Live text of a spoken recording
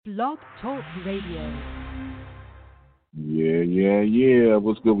Blog Talk Radio. Yeah.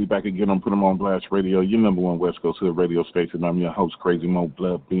 What's good? We back again on Put 'em on Blast Radio, your number one West Coast Hood radio station. I'm your host, Crazy Mo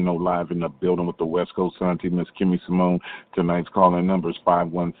Blood Bino, live in the building with the West Coast Sun team, Miss Kimmy Simone. Tonight's calling number is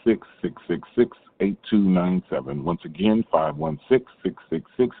 516-666-8297. Once again,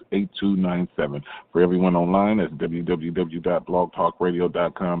 516-666-8297. For everyone online, that's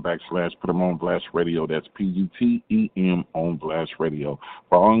www.blogtalkradio.com/Put 'em on Blast Radio. That's PUTEM on Blast Radio.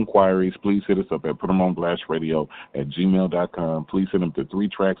 For all inquiries, please hit us up at putemонblastradio@gmail.com. Please send them to 3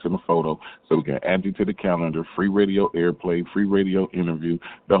 tracks and a photo so we can add you to the calendar. Free radio airplay, free radio interview,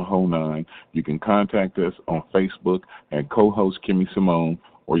 the whole nine. You can contact us on Facebook at co-host Kimmy Simone,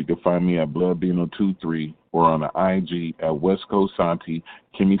 or you can find me at BloodBino23 or on the IG at West Coast Santi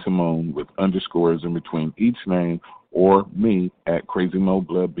Kimmy Simone with underscores in between each name, or me at Crazy Mo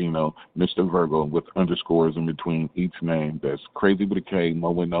Blood Bino, Mr. Virgo, with underscores in between each name. That's Crazy with a K,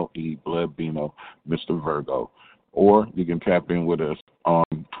 Mo with no E, Blood Bino, Mr. Virgo. Or you can tap in with us on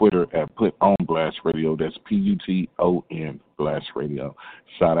Twitter at Put On Blast Radio. That's PUTON Blast Radio.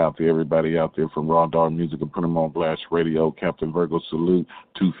 Shout out to everybody out there from Raw Dog Music and Put 'em on Blast Radio. Captain Virgo salute,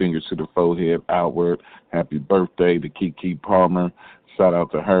 2 fingers to the forehead, outward. Happy birthday to KeKe Palmer. Shout out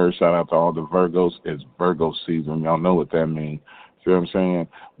to her. Shout out to all the Virgos. It's Virgo season. Y'all know what that means. See what I'm saying?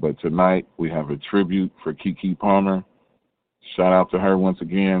 But tonight we have a tribute for KeKe Palmer. Shout out to her once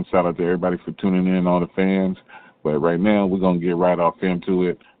again. Shout out to everybody for tuning in, all the fans. But right now we're going to get right off into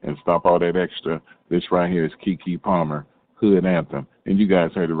it and stop all that extra. This right here is KeKe Palmer, Hood Anthem. And you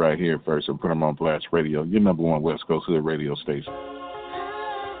guys heard it right here first and Put 'em on Blast Radio, your number one West Coast Hood radio station.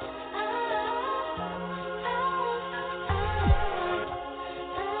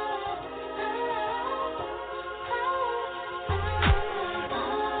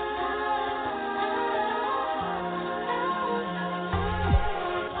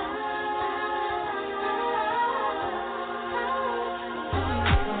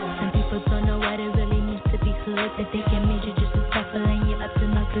 That they can meet you just as scuffle and you're up to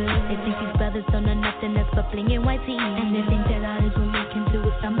no good. They think these brothers don't know nothing that's bubbling in white tea. And they think that all this will make him do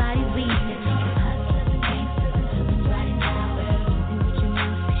with somebody's weed. They think it's hustlers and gangsters and villains riding out. But easy with your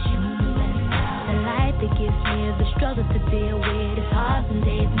mouth, cause you know that it's out. The life that gives me is a struggle to deal with. It's hard some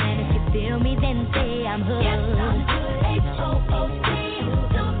days, man. If you feel me, then say I'm hood. Yes, I'm hood, H-O-O-C.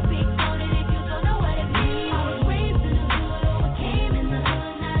 Don't speak on it if you don't know what it means. I was raised in the hood, overcame in the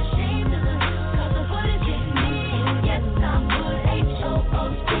hood, not ashamed of the hood, cause the hood is getting me. Yes, I'm hood,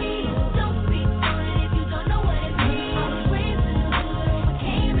 H-O-O-C. Don't speak on it if you don't know what it means. I was raised in the hood,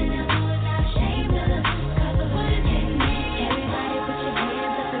 overcame in the hood, not ashamed of the hood, cause the hood is getting me. Everybody put your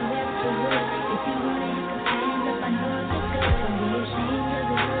hands up and rep the hood. If you want it, you can stand up, I know it's good. Don't be ashamed of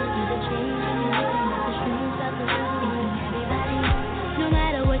the hood, you're the change in the hood, and not the streams of the hood. Everybody, no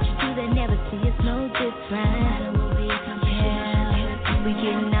matter what you do, they never see it's no different. No matter what we accomplish, we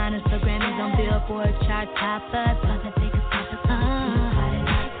getting honors for Grammys on Billboard chart toppers.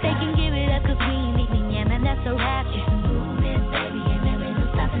 They can give it up cause we ain't eating, yeah, man, that's a rap. It's a movement, baby, and there ain't no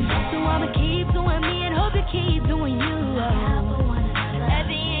stopping that. So I'ma keep doing me and hope you keep doing you. At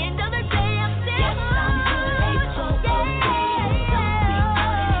the end of the day, I'm still yes, I'm good, H-O-O-C.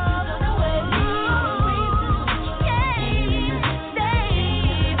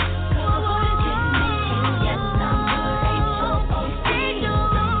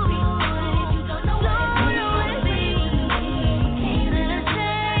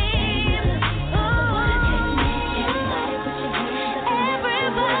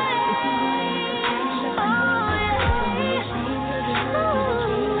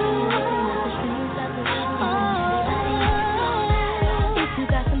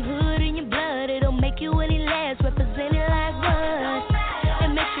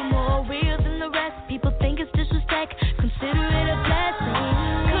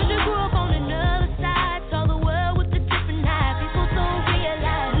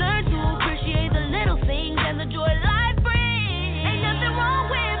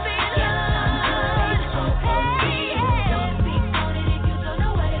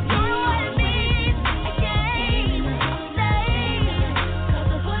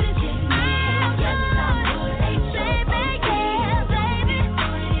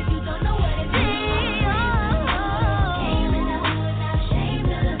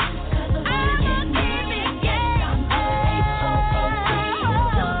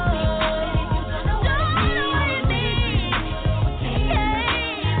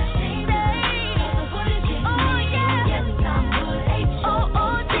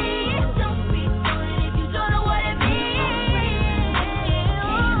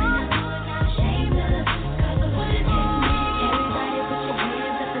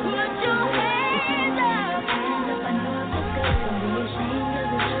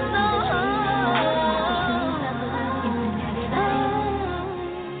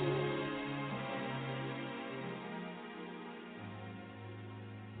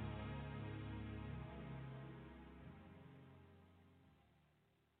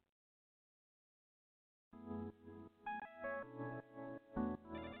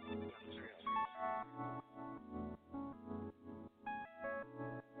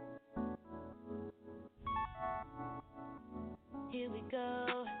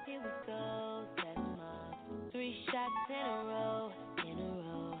 go, that's my 3 shots in a row.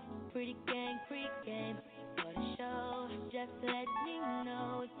 Pretty gang, pre-game, for the show. Just let me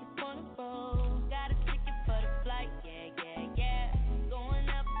know if you wanna roll. Got a ticket for the flight, yeah. Going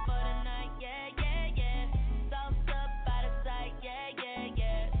up for the night, yeah. Sauce up by the sight,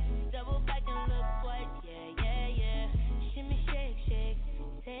 yeah. Double back and look what, yeah. Shimmy, shake,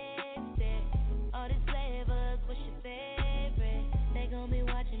 taste it. All these flavors, what's your favorite? They gon' be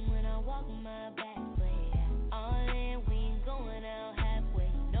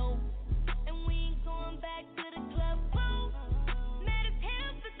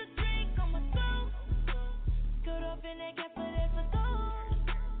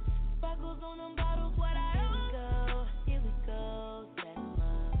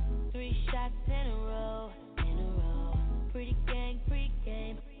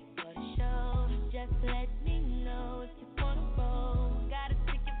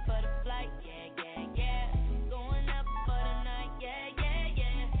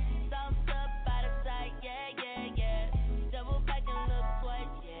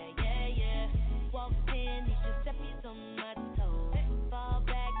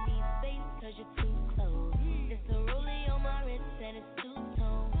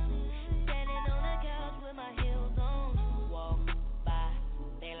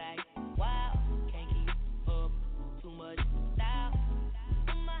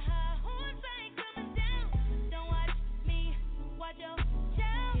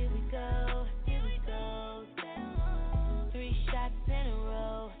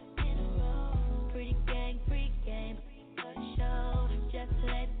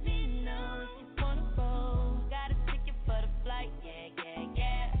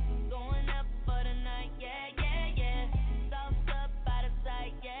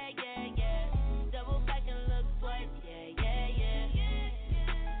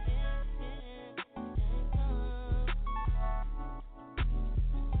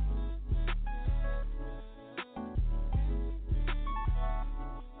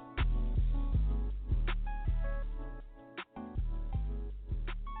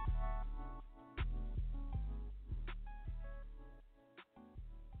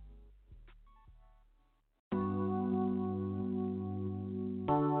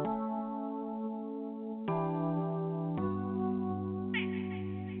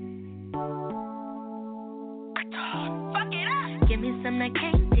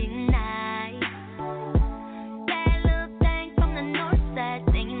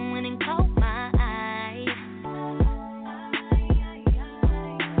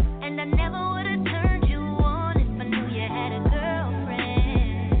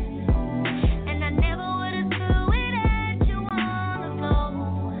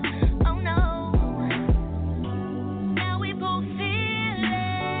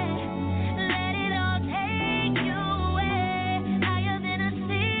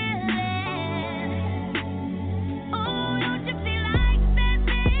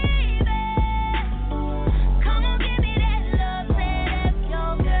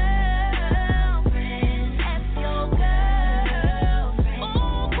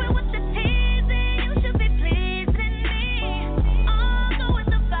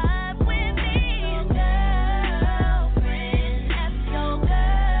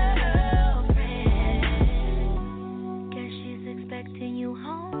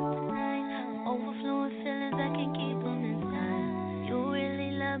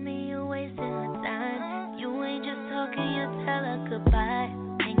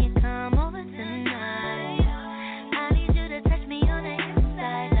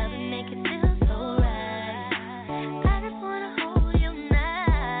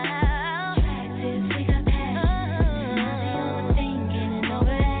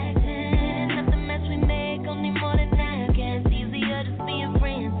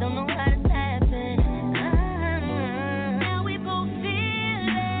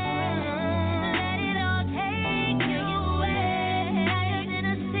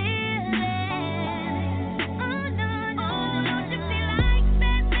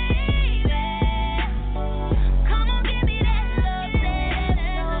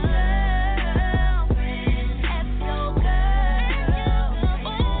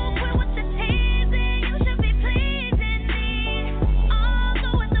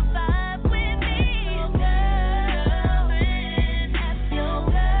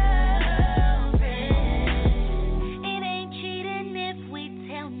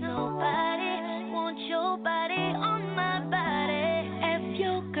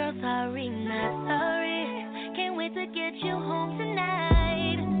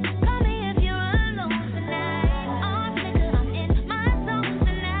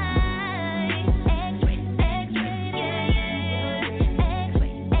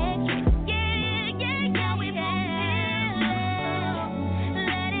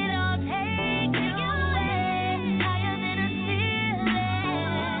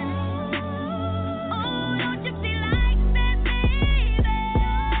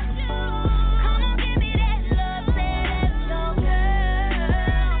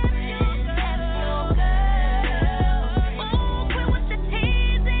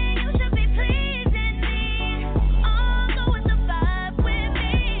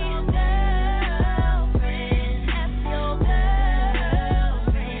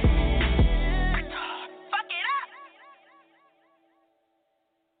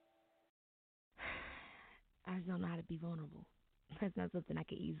just don't know how to be vulnerable. That's not something I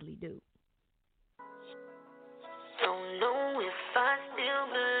can easily do. Don't know if I still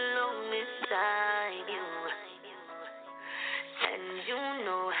belong inside you, and you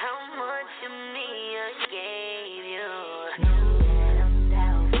know how much of me I gave you. Know that I'm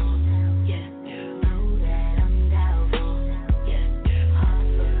doubtful, yeah. Know that I'm doubtful, yeah. Heart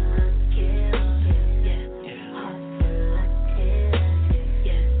full of guilt, yeah. Heart full of tears,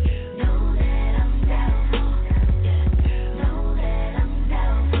 yeah. Know that I'm doubtful, yeah. Know that I'm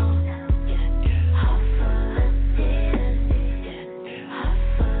doubtful, yeah. Heart full of tears, yeah. Heart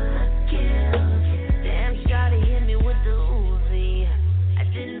full of guilt. Damn, shawty hit me with the Uzi. I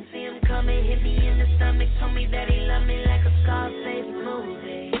didn't see him coming, hit me in the stomach, told me that he loved me like a Scarface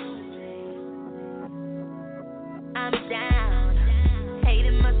movie. I'm down,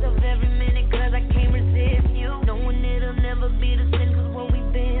 hating myself every minute cause I can't resist you. Knowing it'll never be the same cause what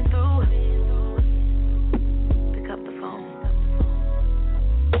we've been through. Pick up the phone.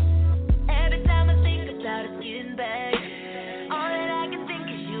 Every time I think about us getting back, all that I can think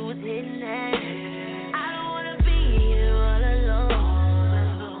is you was hitting that. I don't wanna be here all alone.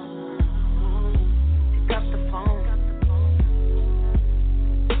 Pick up the phone.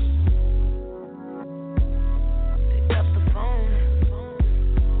 Pick up the phone.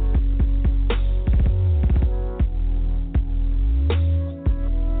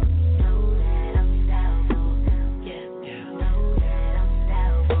 Know that I'm doubtful, yeah. Know that I'm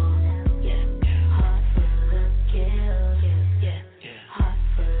doubtful, yeah. Heart full of guilt, yeah. Heart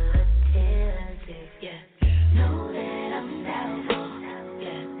full of tears, yeah. Know that I'm doubtful,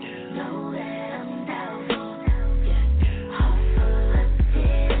 yeah. Know that I'm doubtful, yeah. Heart full of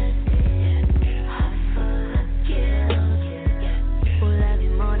tears, yeah. Heart full of guilt, yeah. Who love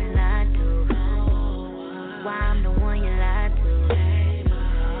you more than I do? Why I'm the one you lie to?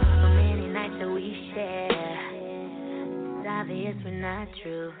 So many nights that we share, it's obvious we're not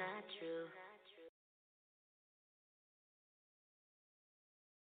true.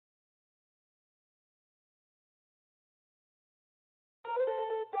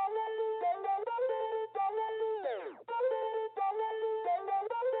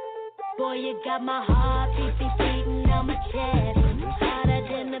 Boy, you got my heart beating on my chest, harder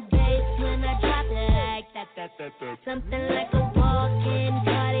than the bass when I drop it like that. Something like a walking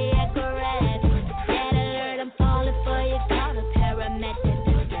cardiac arrest. Red alert, I'm falling for you, call the paramedics.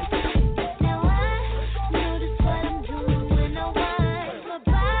 Now I know just what I'm doing when I want my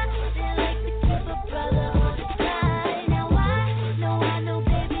body like to keep a brother on the side. Now I know,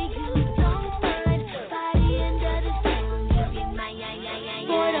 baby, you don't mind body under the sun. You be my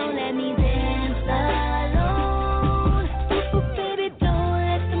boy, don't let me dance alone. Ooh, baby, don't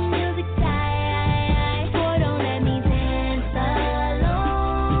let the music die. Boy, don't let me dance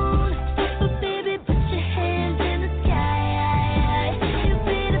alone. Ooh, baby, put your hands in the sky. You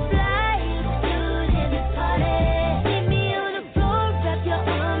be the flyest dude in this party. Meet me on the floor, wrap your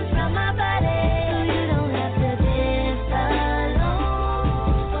arms around my body. So you don't have to dance alone.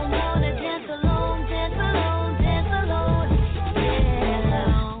 Don't wanna dance alone, dance alone, dance alone. Yeah,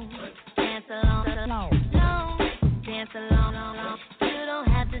 alone. Dance alone, dance alone. You don't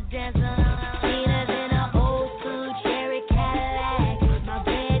have to dance alone. Cleaner than an old school cherry Cadillac. My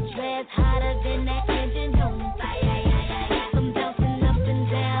red dress hotter than that engine on fire. I'm bouncing up and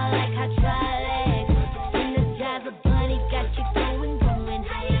down like hydraulics. In the driver bunny got you going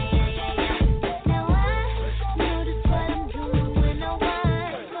higher. Now I know just what I'm doing when I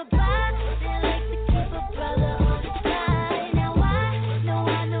want my body like to keep a brother on the side. Now I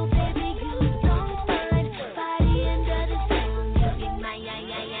know, baby, you don't mind body under the sun. You be my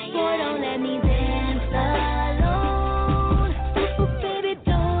boy, don't let me dance alone. Ooh, baby,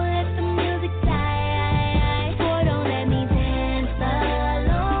 don't let the music die. Boy, don't let me dance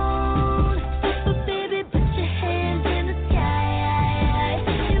alone. Ooh, baby, put your hands in the sky.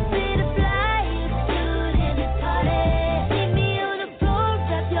 You be the flyest dude in this party. Meet me on the floor,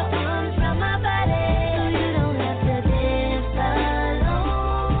 wrap your arms around my body. So you don't have to dance alone.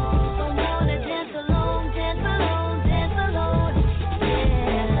 Don't wanna dance alone, dance alone, dance alone.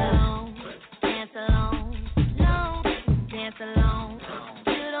 Yeah, alone. Dance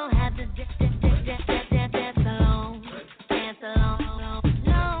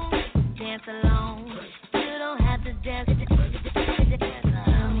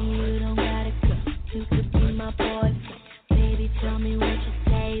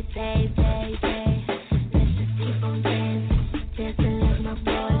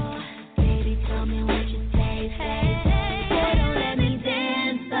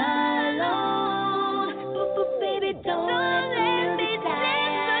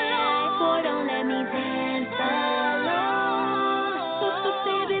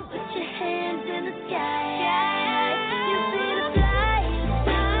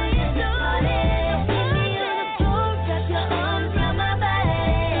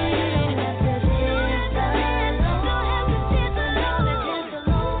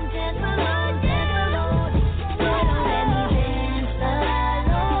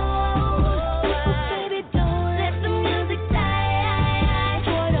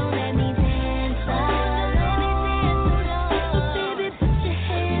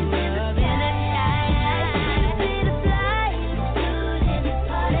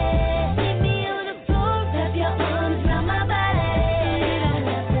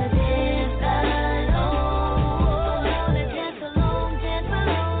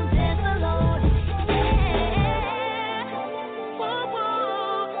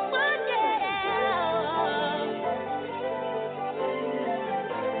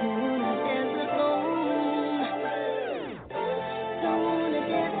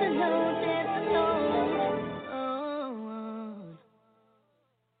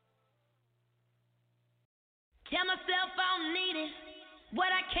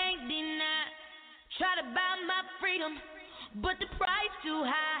can't deny. Try to buy my freedom, but the price too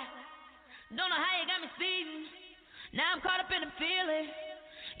high. Don't know how you got me speeding. Now I'm caught up in the feeling.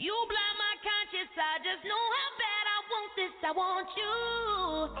 You blind my conscience. I just know how bad I want this. I want you.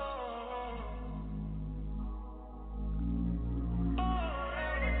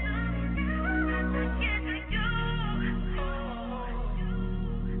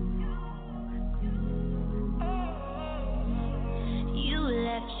 You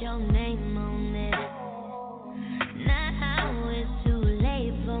left your name on it. Now it's too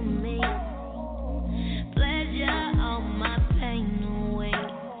late for me. Pleasure all my pain away.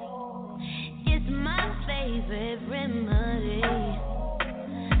 It's my favorite remedy.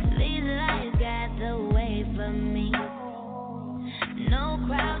 These lights got the way for me. No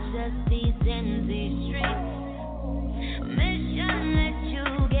crowd, just these empty streets. Mission let you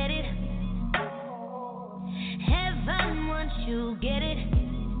get it. Heaven wants you get it.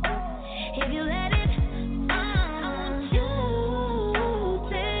 If you let it, I want you.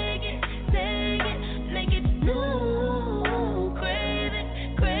 Take it, make it new. Crave it,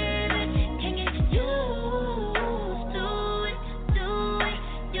 can't get used to it. You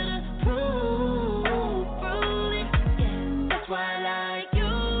just prove it. Yeah, that's why I like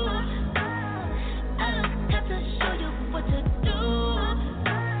you. I don't have to show you what to do.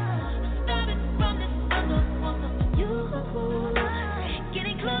 Stop it from this other you.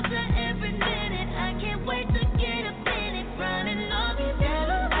 Getting closer every minute. I can't wait to get up in it. Running all these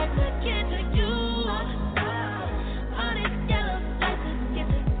yellow lights to get to you. All these yellow lights to get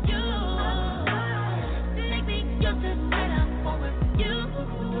to you. Make me yours tonight. I want you.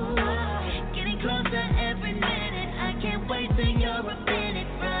 Getting closer every minute. I can't wait till you're up in it.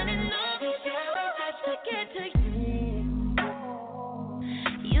 Running all these yellow lights to get to you.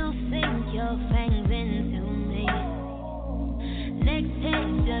 You sink your fangs into me. Next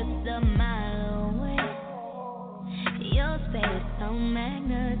take just a mile away. Your space so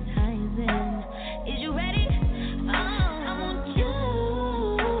magnetizing. Is you ready? Oh, I want you.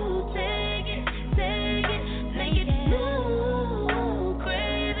 Take it, make it new.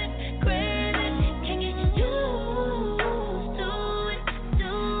 Crave it, can't get used to it.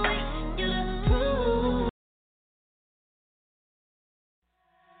 You look proof.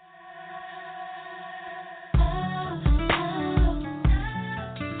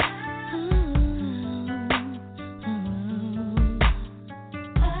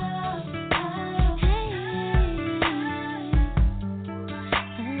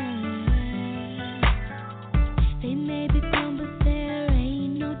 They may be gone, but there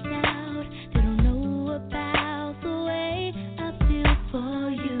ain't no doubt. They don't know about the way I feel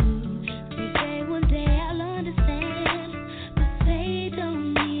for you. They say one day I'll understand, but they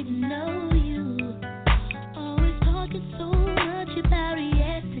don't need to know you. Always talking so much about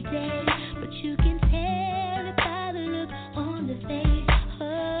yesterday, but you can tell it by the look on the face.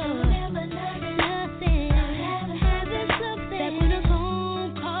 Oh, never nothing. Having something. That when a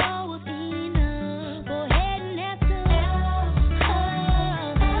phone call was enough. Go ahead and have to.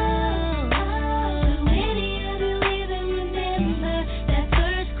 Do any of you even remember that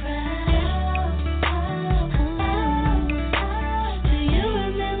first cry? Do you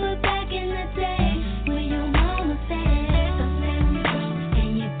remember back in the day when your mama said, "Don't let me go,"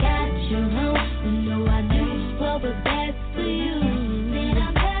 and you got your own? You know I knew what was best for you. Then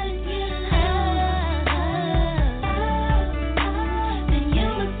I'm telling you then you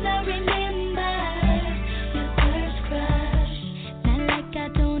must not remember your first crush. Not like I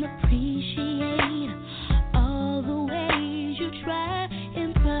don't appreciate all the ways you try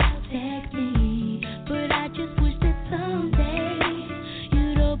and protect me, but I just wish that someday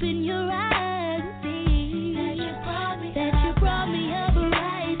you'd open your eyes and see that you brought me up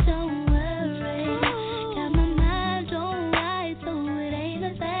right. Don't worry, got my mind on right, so it ain't a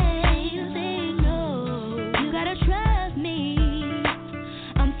thing. No, you gotta trust me.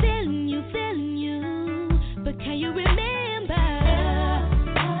 I'm feeling you, but can you remember?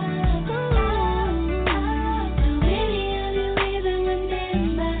 Do any of you even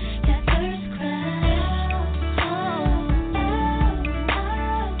remember that first cry?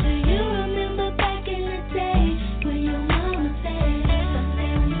 Do you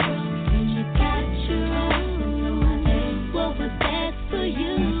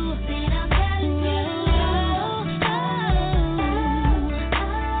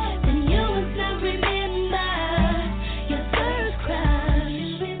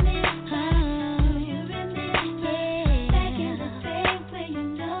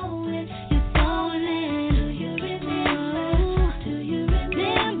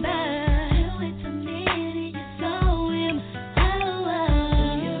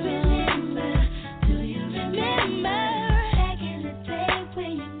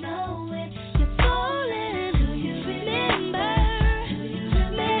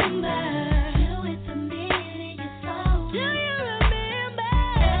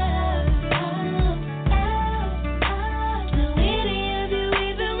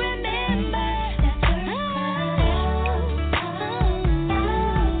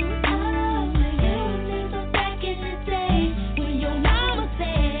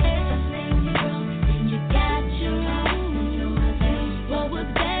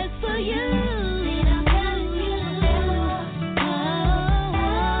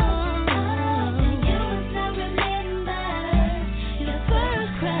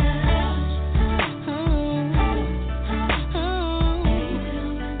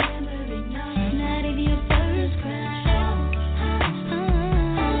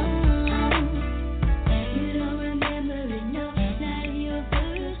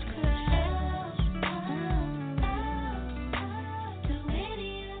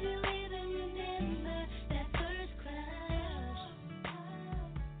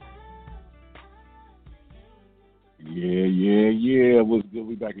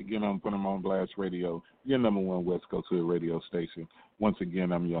back again on Put 'em on Blast Radio, your number one West Coast Hood radio station. Once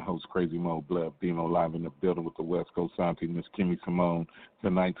again, I'm your host, Crazy Mo Blood, Dino, live in the building with the West Coast auntie, Miss Kimmy Simone.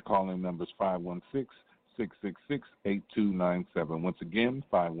 Tonight's calling number is 516-666-8297. Once again,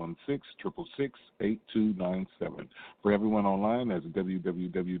 516-666-8297. For everyone online, that's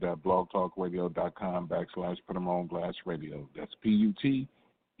www.blogtalkradio.com/Put 'em on Blast Radio. That's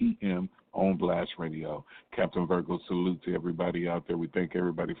PUTEM on Blast Radio. Captain Virgo, salute to everybody out there. We thank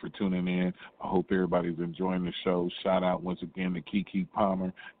everybody for tuning in. I hope everybody's enjoying the show. Shout out once again to KeKe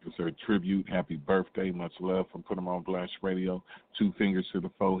Palmer. It's her tribute. Happy birthday. Much love from Put 'em on Blast Radio. 2 fingers to the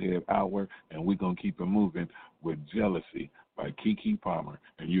forehead hour, and we're going to keep it moving with Jealousy by KeKe Palmer.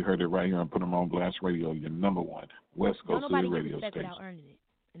 And you heard it right here on Put 'em on Blast Radio, your number one West Coast Nobody radio gets respect station. without earning it,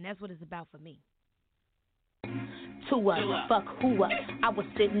 and that's what it's about for me. To us, fuck who up. I was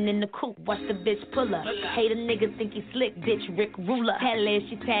sitting in the coupe, watch the bitch pull up. Hate a nigga, think he slick, bitch, Rick Ruler. Tell her if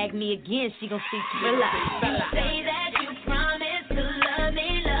she tag me again, she gon' see Thriller. Say that you promise to love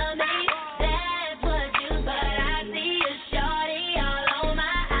me, love me. That's what you, but I see a shorty all on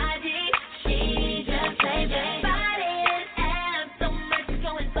my IG. She just play body and have so much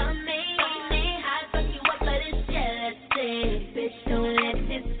going for me. I fuck you up, but it's jealousy. Bitch, don't let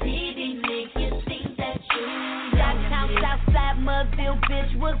this TV make you think that you. Southside Mudville,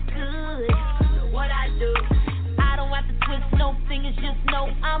 bitch, what's good? What I do? I don't have to twist no fingers, just know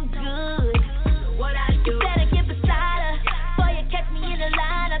I'm good. What I do? You better get beside her, before you catch me in the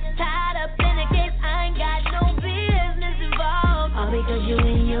line. I'm tied up in a case, I ain't got no business involved. All because you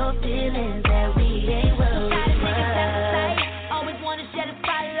in your feelings that we ain't well. Always wanna shed a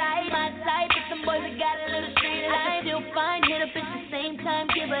spotlight. My type, but some boys that got a little street life. I can still find hit up at the same time,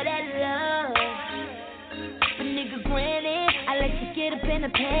 give her that love. Nigga granted, I like to get up in a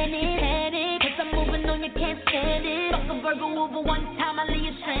panic, cause I'm moving on, you can't stand it. Fuck a Virgo over one time, I leave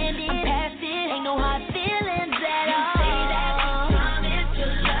you stranded. I'm past it, ain't no hard feelings at all. You say that you promise to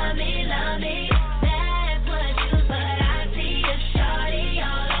love me, love me. That's what you, but I see a shorty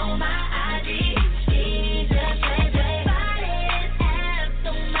all on my IG. She just play body and have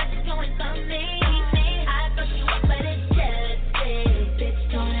so much going for me. I fuck you up, but it's jealousy. Bitch,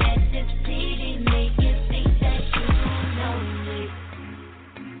 don't let this TV make you think that you know me.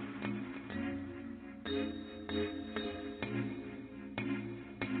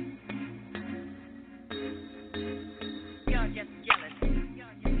 You're just jealous.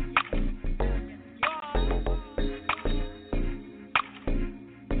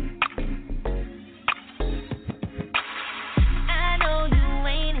 I know you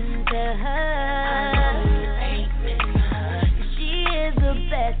ain't into her. She is the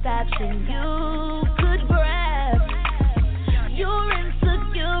best option you could grab. Your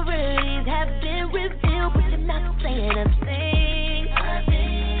insecurities have been revealed, but you're not saying a thing.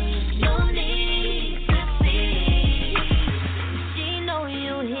 No need to see. She know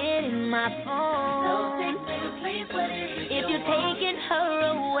you hitting my phone. If you're taking her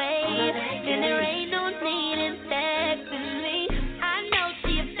away, then there ain't no need in texting me. I know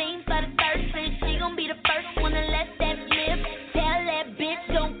she a fiend for the thirst, and she gon' be the first one to let that slip. Tell that bitch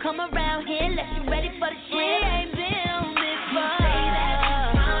don't come around here unless you ready for the shit. We ain't been before. You say that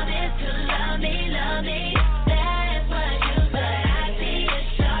you promise to love me, love me. That's what you, but I see a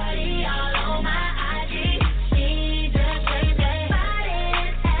shorty all on my IG. She just play body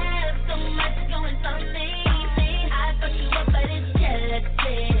and have so much going for me. I fuck you up, but it's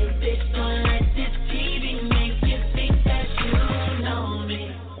jealousy. Bitch, don't let this TV make you think that you know me.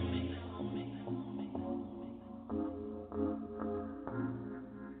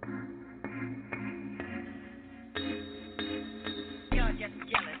 You're just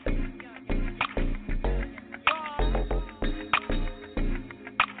jealous.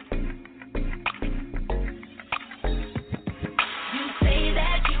 You say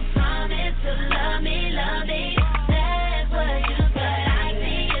that you promise to love me, love me. That's what you, but I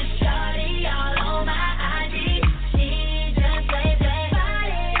see a shorty all on my IG. She just play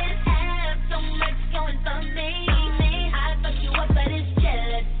body and have so much going for me. I fuck you up, but it's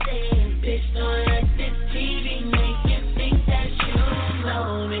jealousy. Bitch, don't let this TV make you think that you know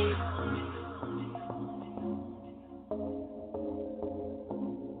me.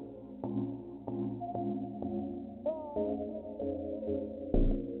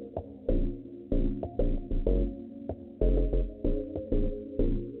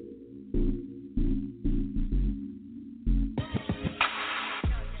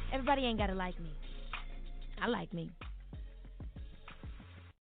 Everybody ain't gotta like me. I like me.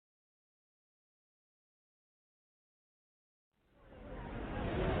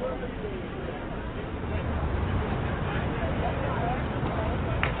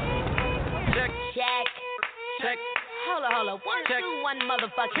 caller. One, check. 2, 1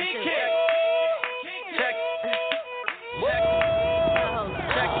 motherfucking KeKe. 2. Check. Check.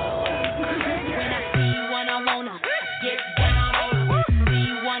 When I see one, I wanna get down on it.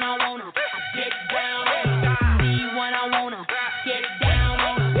 See one, I wanna get down on it. See one, I wanna get down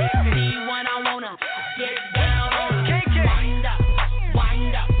on it. See one, I wanna get down on it. KeKe.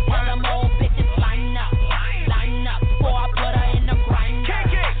 Wind up, tell them old bitches line up, before I put her in the grinder.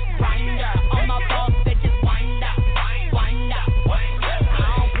 KeKe. Grinder, all my boss bitches wind up. I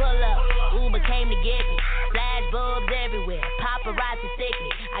don't pull up, Uber came to get me. Flash bulbs everywhere, paparazzi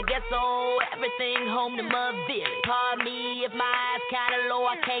sickly. I guess so, everything home to Mudville. Pardon me if my eyes kinda low,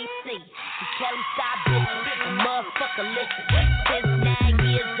 I can't see. Just tell them stop bitching, and motherfucker listen. Since 9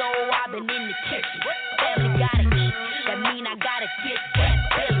 years old, I've been in the kitchen. Family gotta eat, that mean I gotta get that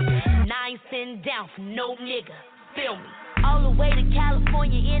billy. And I ain't sitting down for no nigga, feel me. All the way to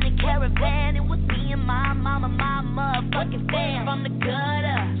California in a caravan. It was me and my mama, my motherfucking fam. From the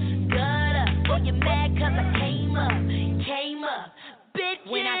gutter. Oh, you mad cause I came up.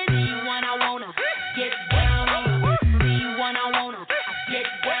 Bitches. When I see one, I wanna get down on it. See one, I wanna get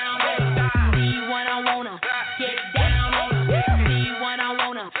down on it. See one, I wanna get down on it. See one, I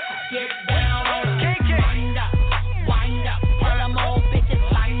wanna get down on it. KeKe. Wind up, tell them old bitches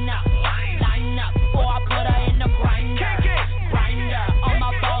line up, before I put her in the grinder. KeKe. Grinder, all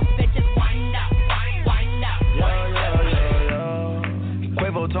my boss bitches wind up.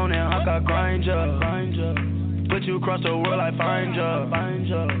 Quavo, Tony, and I got grind ya. Put you across the world, I find ya.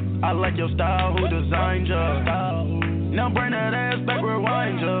 I like your style, who designed ya? Now bring that ass back,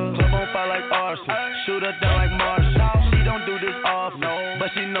 rewind ya. Club on fire like arson, shoot her down like Marshall. She don't do this often, but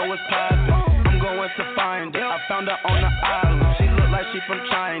she know what's poppin'. I'm going to find her, I found her on the island. She look like she from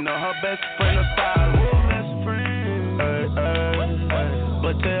China, her best friend a stylist.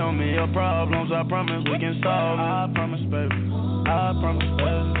 But tell me your problems, I promise we can solve it. I promise, baby.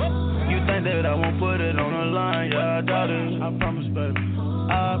 You think that I won't put it on the line? Yeah, I doubt it. I promise, baby.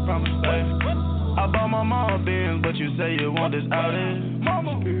 I bought my mama Benz, but you say you want this outage.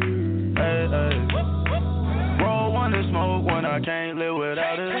 Hey. Roll one and smoke one, I can't live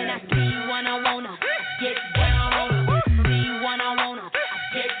without it. When I see one, I wanna get down on it. See one, I wanna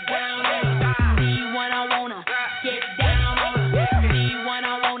get down on it. See one, I wanna get down on it. See one, I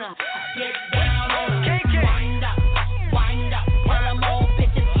wanna get down on it. KeKe. Wind up, tell them old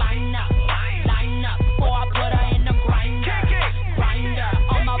bitches line up, before I put her in the grinder. KeKe. Grinder,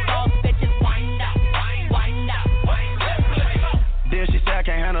 all my boss bitches wind up. Then she said I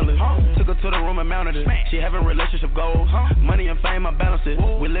can't handle it. Took her to the room and mounted it. She having relationship goals. Money and fame, I balance it.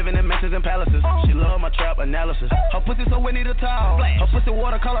 We living in mansions and palaces. She love my trap analysis. Her pussy so wet, need a towel. Her pussy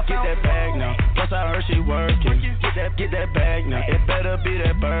watercolor. Get that bag now. Plus I heard she working. Get that bag now. It better be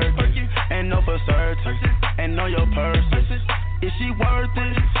that burger. Ain't no for certain. Ain't know your person. Is she worth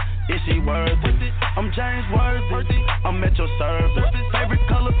it? I'm James Worthy. I'm at your service. Favorite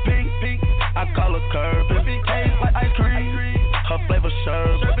color pink. I call her curb. Taste like ice cream. Her flavor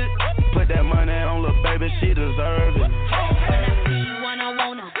sherbet. Put that money on little baby, she deserve it. When I see one, I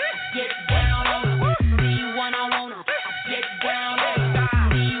wanna get down on it. See one, I wanna get down on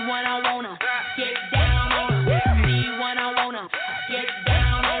it. See one, I wanna get down on it. See one, I wanna get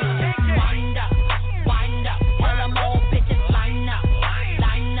down on it. Wind up, tell them old bitches line up,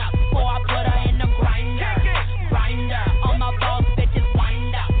 before I put her in the grinder. Grinder, all my boss bitches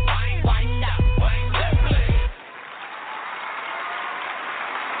wind up.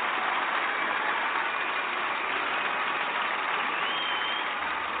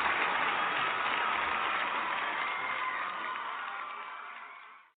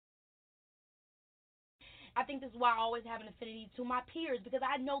 I think this is why I always have an affinity to my peers, because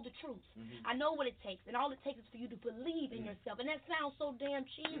I know the truth. I know what it takes, and all it takes is for you to believe in yourself. And that sounds so damn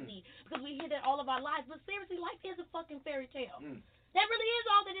cheesy, because we hear that all of our lives, but seriously, life is a fucking fairy tale. That really is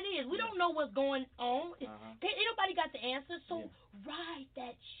all that it is. We don't know what's going on. Ain't nobody got the answer, so ride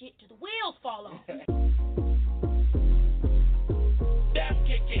that shit till the wheels fall off. That's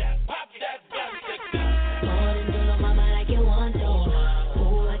KeKe. Pop that damn stick. More than do no mama like you want to.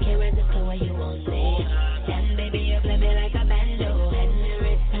 Ooh, I can't resist the way you want me. Then baby you play me like a bando. And the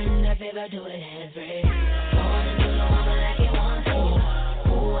return the favor, do it hands free. More than do no mama like you want to.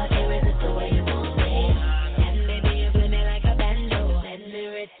 Ooh, I can't resist the way you want me. Then baby you play me like a bando. And the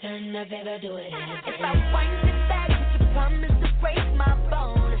return the favor, do it hands free. If I wind it back, you promise to break my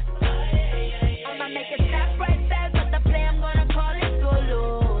bone. I'ma make it stop right there, but the play I'm gonna call it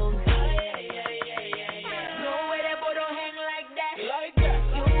solo.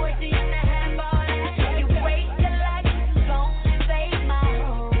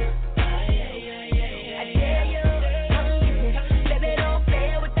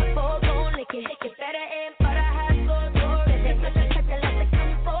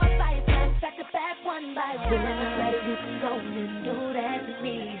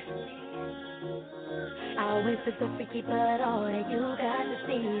 it's so freaky, but all that you got to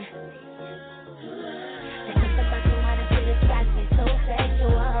see. There's something about you, how to see this got me so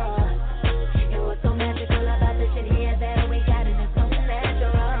sexual. It was so magical about the shit here that we got, and it's so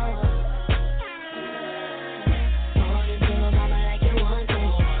natural. All this little mama like you want to.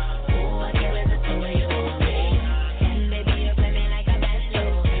 Oh, I can't resist the way you want me. And baby, you play me like a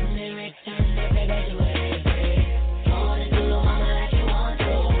bando. In the return, the baby do it. All this little mama like you want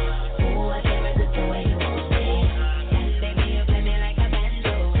to. Oh, I can't resist the way you want me. And baby, you play me like a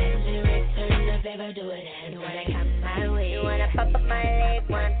bando. In the return, the baby do it. You wanna come my way? You wanna pop up my leg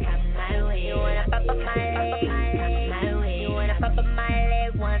once? Come my way. You wanna pop up my leg? Come my way. You wanna pop up my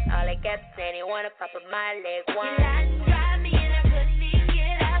leg once? All I kept saying, you wanna pop up my leg once? You like to drive me and I couldn't even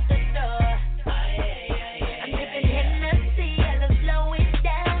get out the door. I'm dripping Hennessy and I'm slowing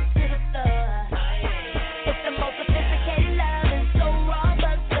down to the floor. It's the most sophisticated love and so raw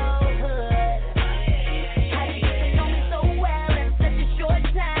but so hood. How you get to know me so well in such a short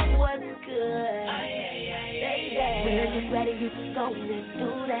time was good. When you're just ready, you can go and do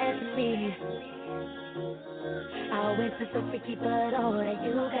that to me. I always been so freaky, but all that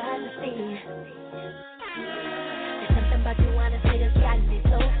you got to see. There's something about you, honestly, that's got me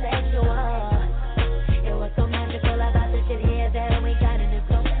so sexual. It was so magical about the shit here that we got, and it's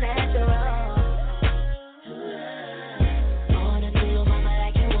so natural. On a little mama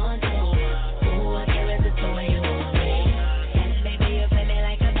like you want to. Ooh, I can't resist the way you want me. And baby, you play me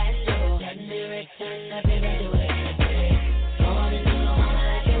like a bando. Let me return the baby do it. On a little mama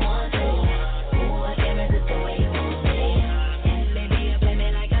like you want to. Ooh, I can't resist the way you want me. And baby, you play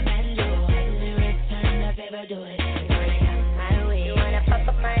me like a bando. Let me return the baby do it. You wanna come my way? You wanna pop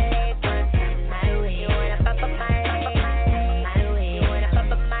up my leg once? Come my way. You wanna pop up my leg? My way. You wanna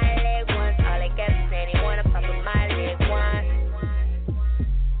pop up my leg once? All I kept saying, you wanna pop up my leg once?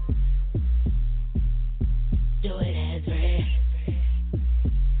 Do it as free.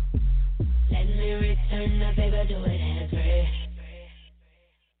 Let me return the favor. Do it as free.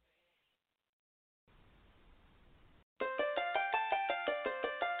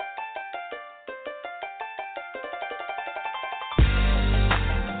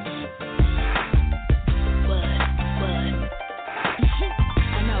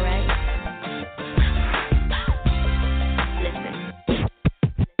 I know, right? Listen.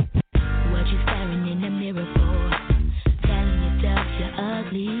 What you staring in the mirror for? Telling yourself you're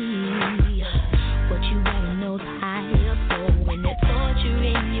ugly. What you wearing those high heels for? When they're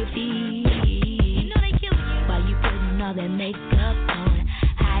torturing your feet. You know they kill you. Why you putting all that makeup on?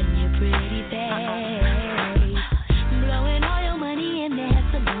 Hiding your pretty face. Blowing all your money in their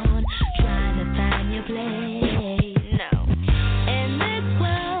salon. Trying to find your place. No. In this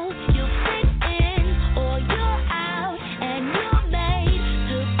world, you fit in or you're out, and you're made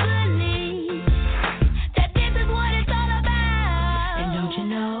to believe that this is what it's all about. And don't you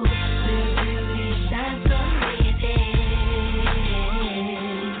know, the beauty shines from within.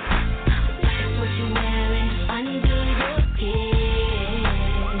 It's what you're wearing under your skin.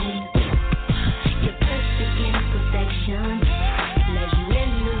 Your perfect imperfection led you in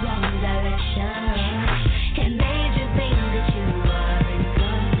the wrong direction and made you think that you are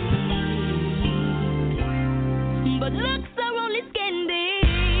incomplete. But looks are only skin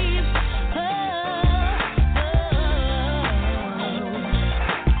deep.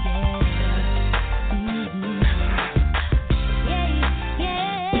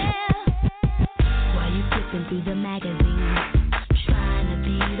 Why you flipping through the magazine, trying to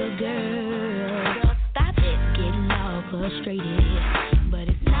be the girl? Stop it, getting all frustrated. But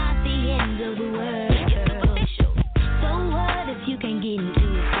it's not the end of the world. So what if you can't get into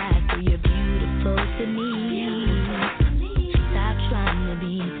it fast? So you're beautiful to me. Stop trying to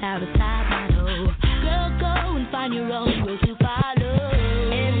be inside a side model. Girl, go and find your own way to follow.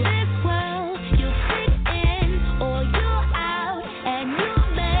 In this world, you fit in or you're out, and you're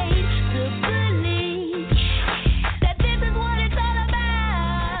made to believe that this is what it's all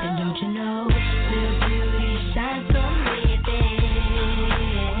about. And don't you know, the beauty shines from within.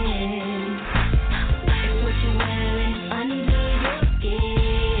 It's what you're wearing under your skin.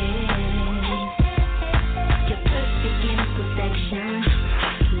 Your perfect imperfection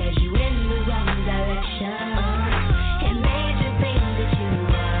led you in the wrong direction and made you think that you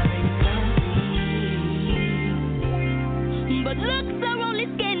are incomplete. But looks are only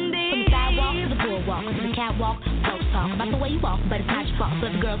skin deep. From the sidewalk to the boardwalk to the catwalk, folks talk about the way you walk, but it's not your fault. So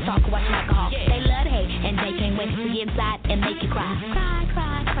the girls talk about your alcohol. They love to hate and they can't wait to see inside and make you cry. Cry,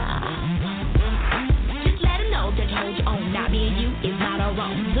 cry, cry. Just let them know that you hold your own. Not being you is not all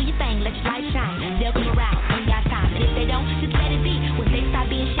wrong. Do your thing, let your light shine. They'll come around, ain't got time. And if they don't, just let it be. When they stop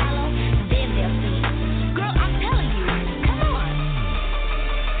being shallow, then they'll see. Girl, I'm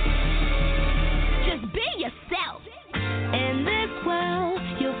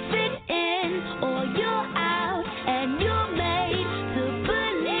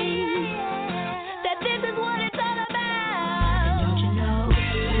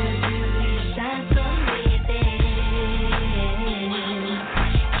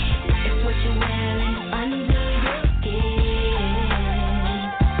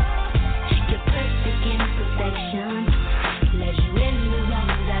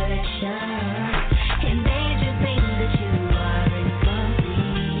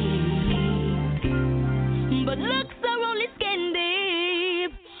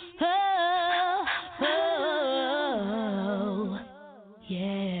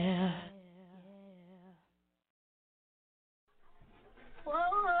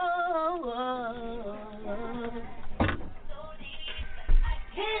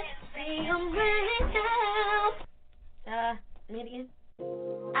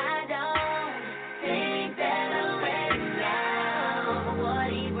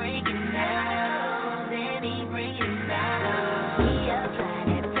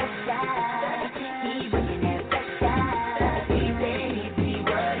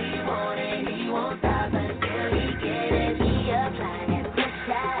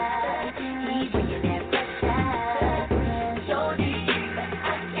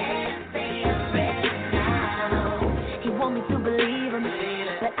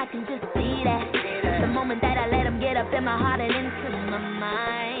of my heart and into my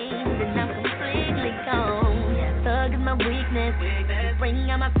mind, and I'm completely gone. Yeah, thug is my weakness, bring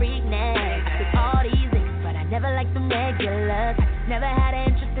out my freakness. I took all these things, but I never liked them regulars. I just never had an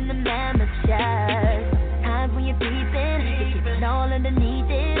interest in the amateurs. Times when you're deep in, you keep it all underneath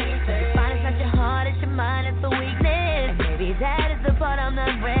it. So you find it's not your heart, it's your mind, it's the weakness. And maybe that is the part I'm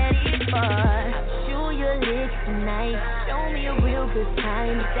not ready for. I'll chew your lips tonight, show me a real good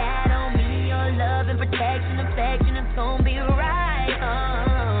time. That on me, your love and protection, affection, it's gonna be right.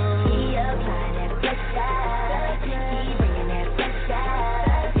 He apply that pressure, he bringing that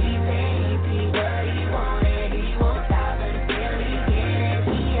pressure. He say he see what he wanted, he won't stop until he get it.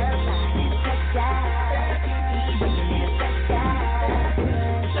 He apply that pressure, he bringing that pressure.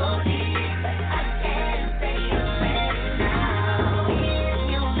 So deep, but I can't say I'm ready now. If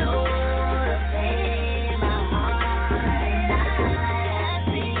you know the pain, my heart and I have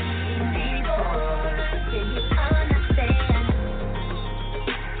seen before, then you understand.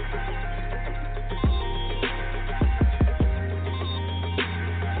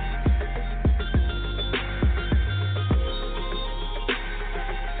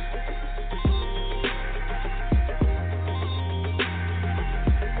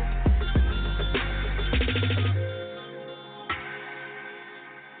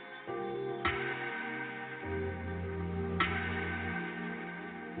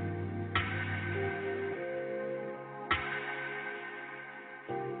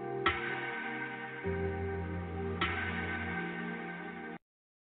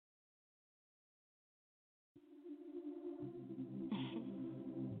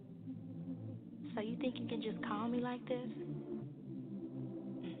 So you think you can just call me like this?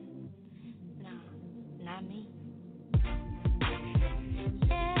 Nah, not me.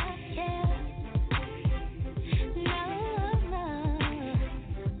 Yeah, yeah. No, no.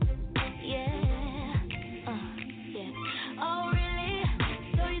 Yeah. Yeah. Oh, really?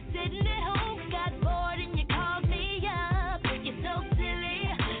 So you're sitting at home, got bored, and you called me up. You're so silly.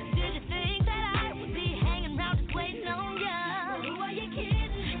 Did you think that I would be hanging around just waiting on ya? Who are you kidding?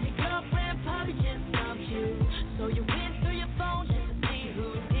 Your girlfriend probably just dumped you. So you went through your phone just to see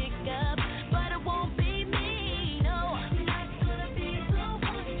who'd pick up. But it won't be me, no. I'm not gonna be the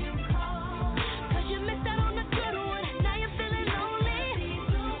one you call. 'Cause you missed out on the good one. Now you're feeling lonely. Be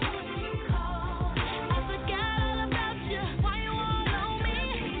the one you call. I forgot all about you. Why you all on me?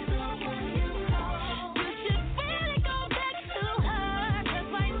 Be the one you call. You should really go back to her. 'Cause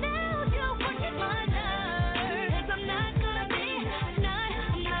right now you're working my nerves. 'Cause I'm not gonna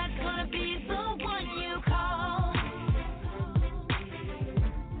be the one you call.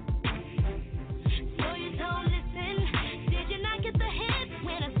 So you don't listen. Did you not get the hint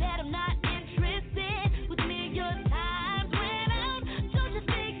when I said I'm not interested? With me your time went out. Don't you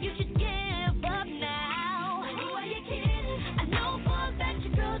think you should give up now? Who are you kidding? I know for a fact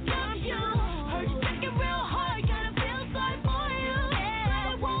your girl dumped you. Heard you thinking real hard, kinda feel sorry for you. But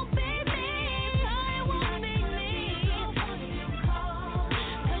it won't be me. It won't be me.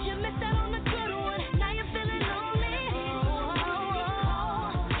 'Cause you missed out on the good one. Now you're feeling lonely.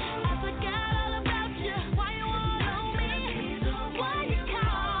 I forgot all about you. Why you all on me? Why you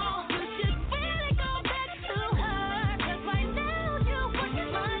call? You should really go back to her. 'Cause right now you're working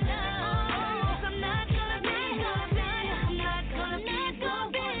my nerves. I'm not gonna be.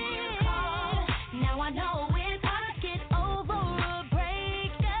 Now I know it's hard to get over a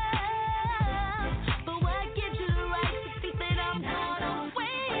breakup, but what gives you the right to think that I'm gonna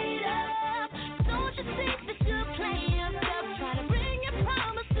wait up? Don't you think that you're playing yourself, trying to bring your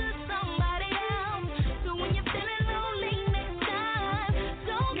promise to somebody else? So when you're feeling lonely next time,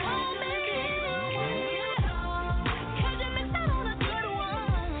 don't call me. 'Cause you missed out on a good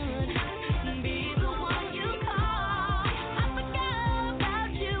one. Be the one you call. I forgot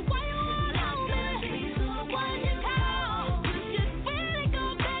about you. Why you all on me? Be the one you call. You should really go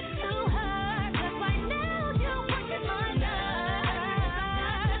back to her. 'Cause right now you're working my nerves.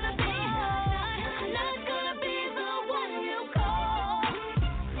 I'm not gonna be the one you call.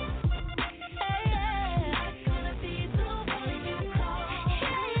 Hey, not gonna be the one you call.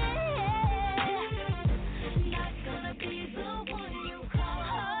 Not gonna be the one you call.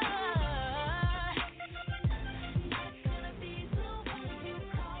 Not gonna be the one you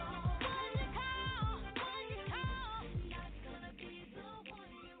call. One you call. Not gonna be the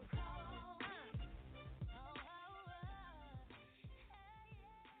one you call.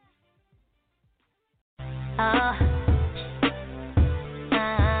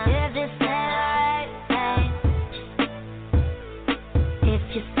 If you say the right thing, if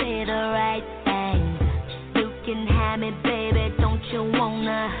you say the right thing, you can have me, baby. Don't you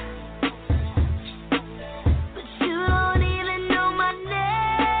wanna? But you don't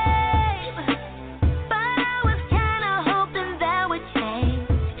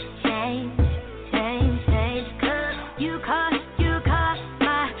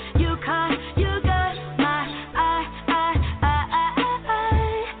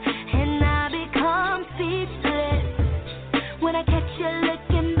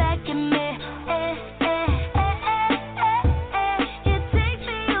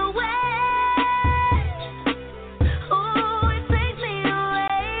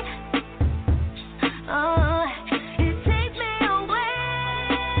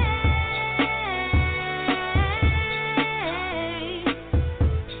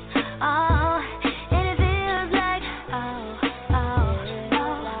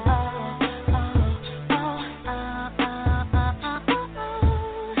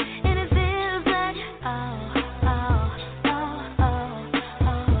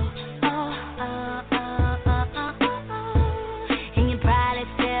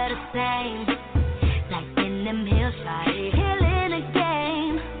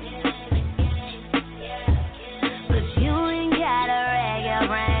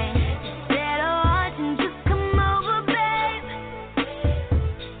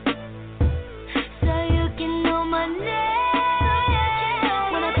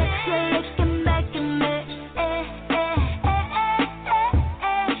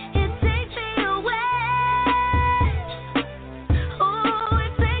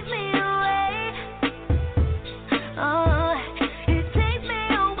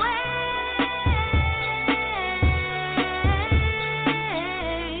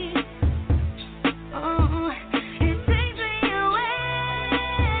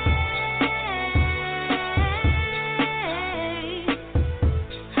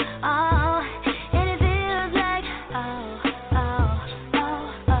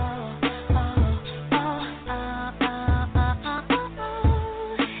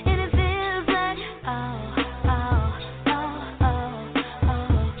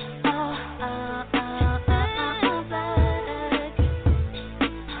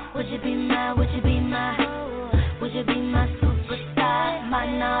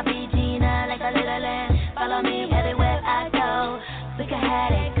follow me everywhere I go. We can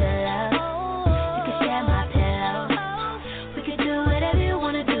have that good love. You can share my pillow. We can do whatever you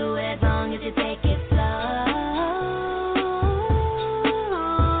wanna do as long as you take it slow.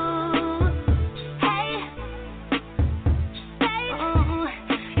 Hey, hey,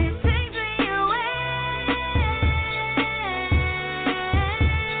 it takes me away.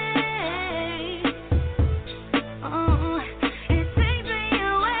 It takes me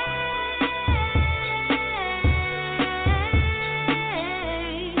away.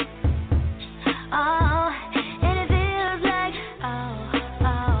 And it feels like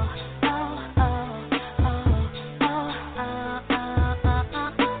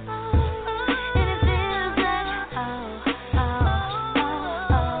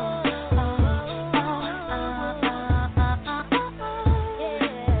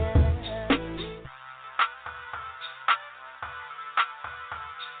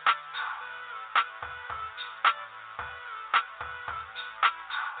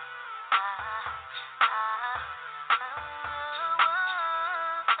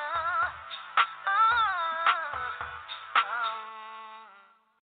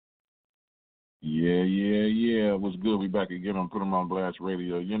Yeah. What's good? We back again on Put 'em on Blast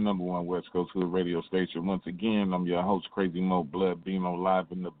Radio, your number one West Coast Hood radio station. Once again, I'm your host, Crazy Mo Blood, Bino,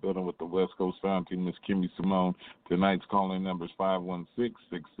 live in the building with the West Coast sound team, Miss Kimmy Simone. Tonight's calling number is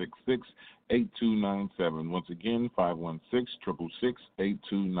 516-666-8297. Once again,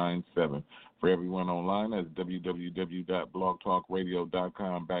 516-666-8297. For everyone online, that's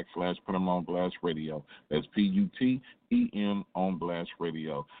www.blogtalkradio.com/Put 'em on Blast Radio. That's PUTEM on Blast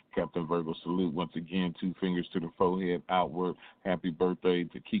Radio. Captain Virgo salute once again, 2 fingers to the forehead, outward. Happy birthday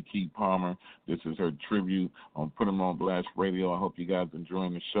to KeKe Palmer. This is her tribute on Put 'em on Blast Radio. I hope you guys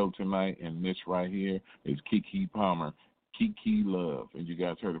enjoying the show tonight. And this right here is KeKe Palmer, KeKe Love. And you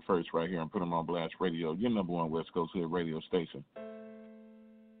guys heard it first right here on Put 'em on Blast Radio, your number one West Coast Hood radio station.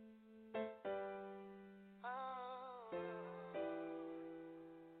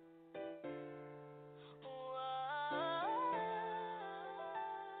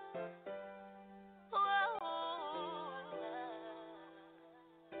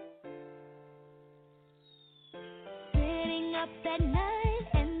 Sitting up at night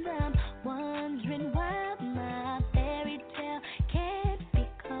and I'm wondering why my fairy tale can't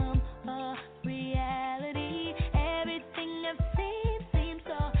become a reality. Everything I've seen seems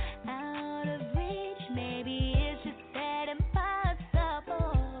so out of reach. Maybe it's just that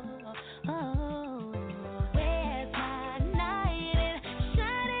impossible. Where's my knight in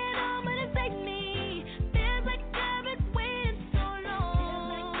shining armor to save me? Feels like I've been waiting so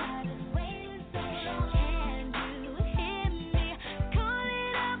long. Can you hear me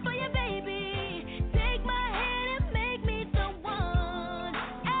calling out for you, baby? Take my hand and make me the one.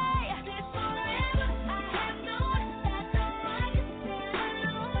 Hey, this forever I have known that no one can stand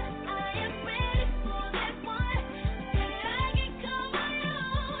alone. I am ready for that one that I can call my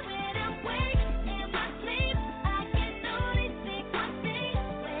own. When I'm awake in my sleep, I can only think one thing.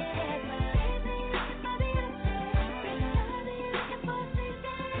 Where's my baby? My beauty. I've been looking for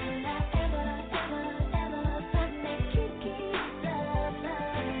seasons. Will I ever find that KeKe love?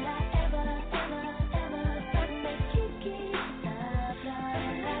 Will I ever find that KeKe love? Will I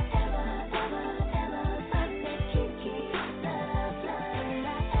ever find that KeKe love? Will I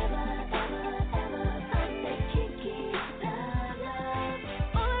ever find that KeKe love?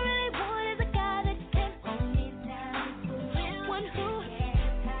 All I really want is a guy that can hold me down for real. One who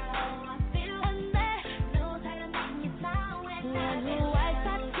gets how I feel and that knows how to make me smile. One who wipes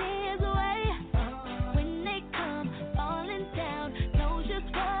my tears away when they come falling down. Knows just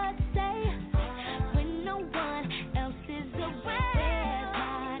what to say when no one else is around.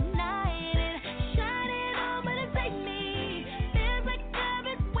 My knight in shining armor to save me. Feels like I've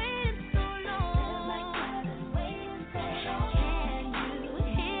been waiting so long. Can you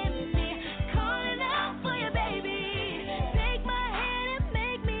hear me calling out for you, baby? Take my hand and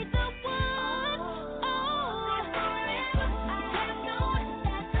make me the one. Forever I have known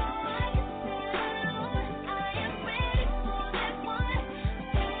that no one can stand alone. I am ready for that one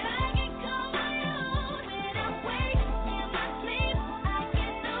that I can call my own. When I'm awake in my sleep, I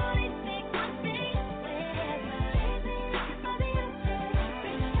can only think one thing. Where's my baby? My beauty.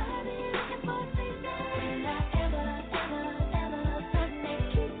 I've been looking for seasons. Will I ever find that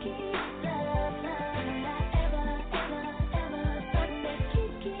KeKe love? Will I ever find that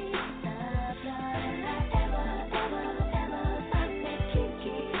KeKe love? Will I ever find that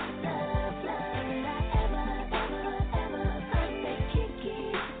KeKe love? Will I ever find that KeKe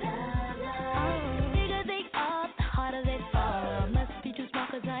love? Bigger they up, the harder they fall. Must be too small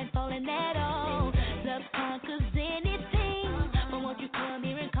 'cause I ain't falling at all. love conquers anything. But won't you come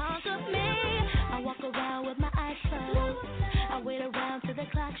here and conquer me? I walk around with my eyes closed. I wait around till the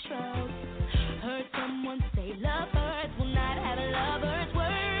clock strikes. Heard someone say lovers will not have lovers'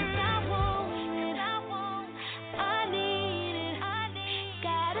 words. 'Cause I want it, I need it,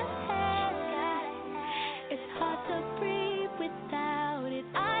 gotta have it. It's hard to breathe without it.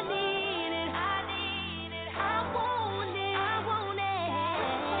 I need it, I want it,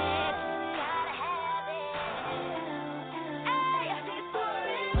 gotta have it. Hey, it's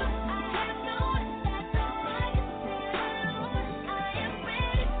forever. I know that's all I can say. I am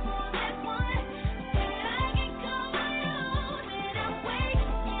ready for that one. When I can call my own, when I wake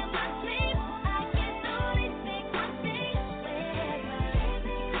in my sleep, I can only think one thing. Wherever I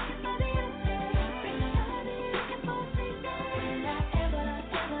be, looking for things that will not ever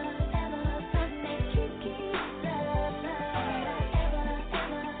stop me. KeKe, love, will not ever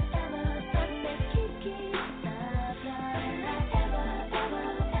stop me. KeKe, love, will not ever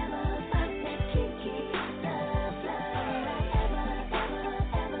stop me. KeKe, love, will not ever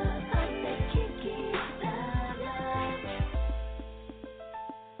stop me. KeKe,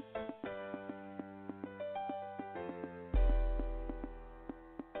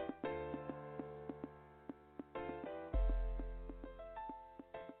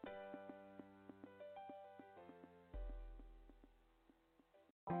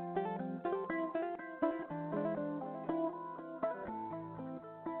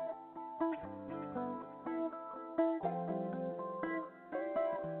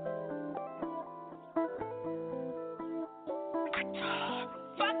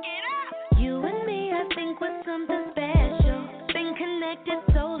 You and me, I think we're something special. Been connected,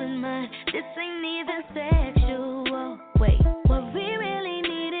 soul and mind. This ain't even sexual. Wait, what we really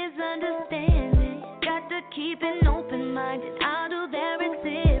need is understanding. Got to keep an open mind, and I'll do that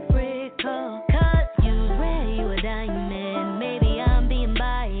reciprocal. 'Cause you swear you a diamond. Maybe I'm being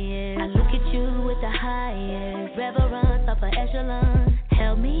biased. I look at you with the highest reverence of an echelon.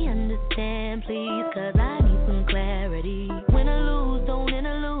 Help me understand, please, 'cause I need some clarity. When I lose, don't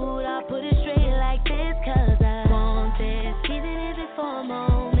interlude. I'll put it straight like this, 'cause I want this. Even if it's for a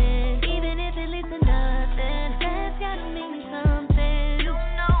moment, even if it leads to nothing, that's gotta mean something. You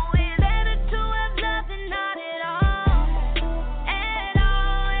know it's better to have love than not at all. At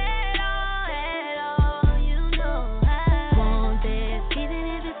all, at all. You know I want this. Even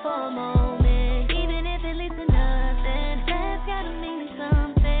if it's for a moment, even if it leads to nothing, that's gotta mean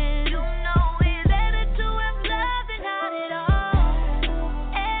something. You know it's better to have love than not at all.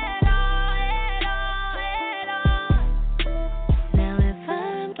 At all, at all. Now if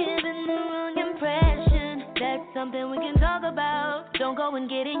I'm giving the wrong impression, that's something we can talk about. Don't go and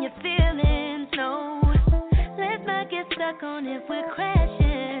get in your feelings, no. Let's not get stuck on if we're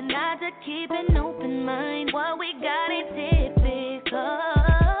crashing. Not to keep an open mind. What we got is typical.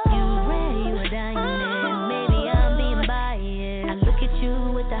 You swear you a diamond. Maybe I'm being biased. I look at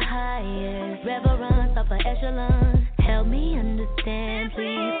you with the highest reverence of an echelon. Help me understand,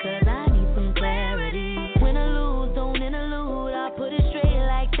 please, 'cause I need some clarity. When I lose, don't interlude. I'll put it straight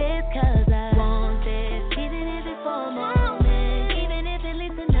like this, 'cause I want this. Even if it's for a moment, even if it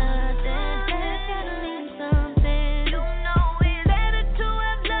leads to nothing, that's gotta mean something. You know it's better to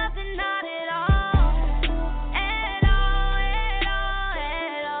have love than not at all. At all, at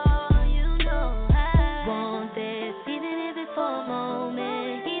all. You know I want this. Even if it's for a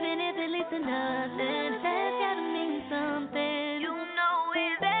moment, even if it leads to nothing, that's gotta mean something. You know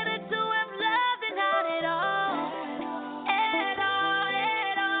it's better to have love than not at all. At all,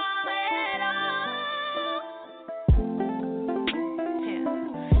 at all.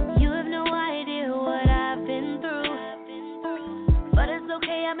 You have no idea what I've been through, but it's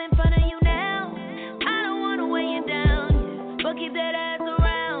okay, I'm in front of you now. I don't wanna weigh you down, but keep that ass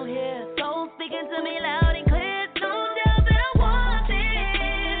around here. So speaking to me loud and clear, no doubt that I want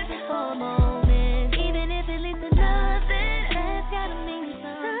this for a moment, even if it leads to nothing. That's gotta mean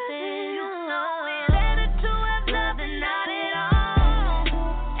something. You know it's better to have love than not at all.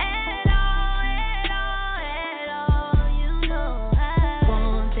 At all, at all. You know I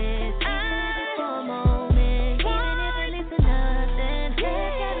want this, even if it's for a moment, even if it leads to nothing.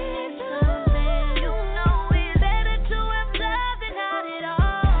 That's gotta mean something. You know it's better to have love than not at all.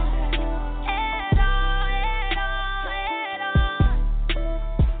 At all, at all.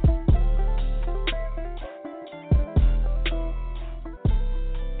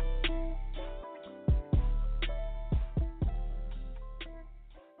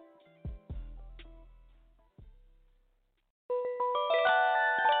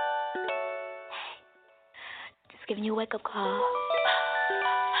 Just giving you a wake up call.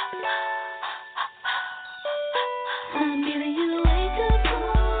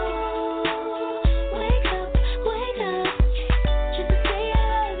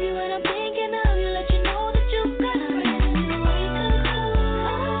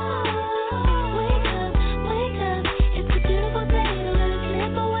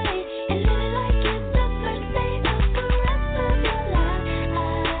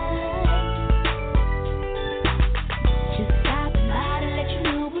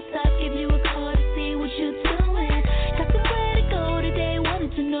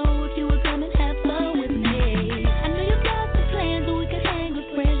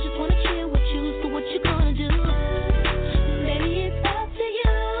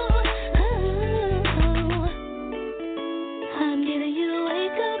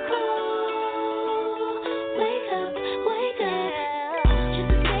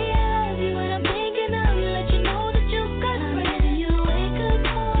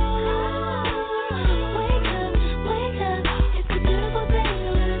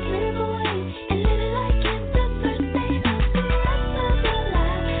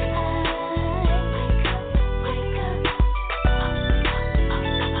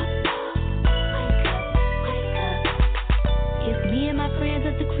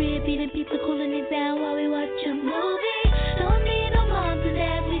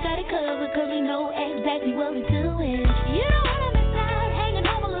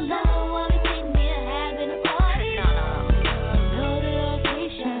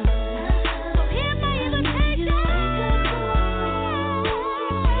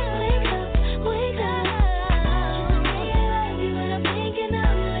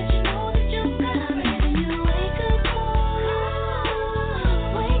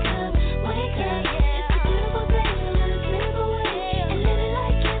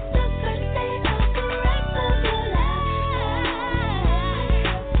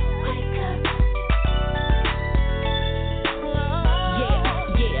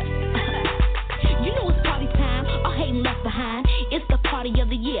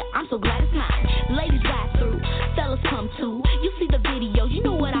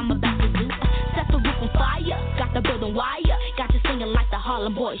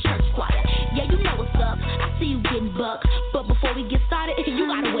 young boy shirt squatter. Yeah, you know what's up. I see you getting bucked, but before we get started, you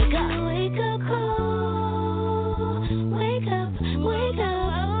gotta wake up. Wake up, call. Wake up, wake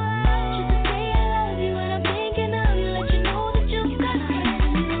up. Just to say I love you when I'm thinking of you, let you know that you got me.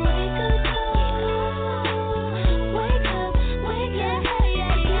 Wake up, call. Wake up, wake up.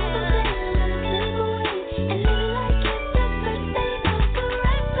 Slip away and live like it's the first day of the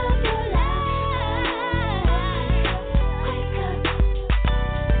rest of your life. Wake up.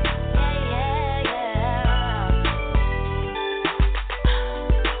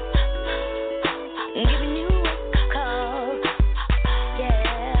 Giving you a call,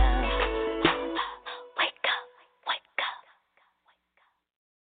 yeah. Wake up, wake up.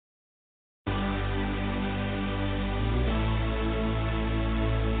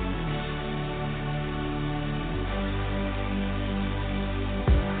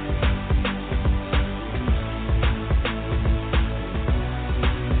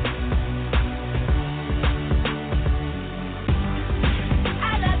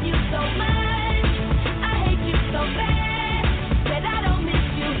 I love you so much, I hate you so bad. Said I don't miss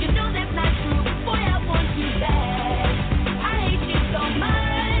you, you know that's not true. Boy, I want you back. I hate you so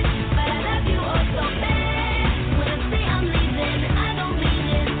much, but I love you oh so bad. When I say I'm leaving, I don't mean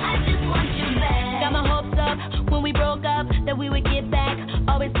it. I just want you back. Got my hopes up when we broke up that we would get back.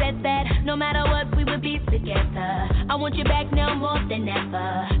 Always said that no matter what we would be together. I want you back now more than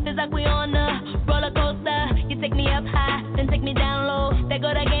ever. Feels like we on a roller coaster. You take me up high, then take me down low. There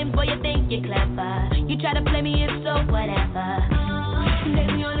go the game, boy, you think you're clever. You try to play me, it's so whatever. Some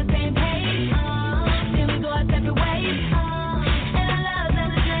days we on the same page, then we go our separate ways. And our love's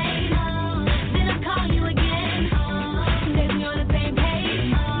down the drain, then I'm calling you again. Some days we on the same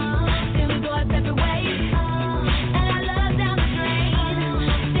page, then we go our separate ways. And our love's down the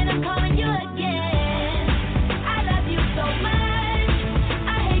drain, then I'm calling you again. I love you so much,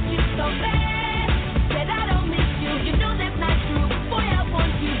 I hate you so bad. Said I don't miss you, you know that's not true. Boy, I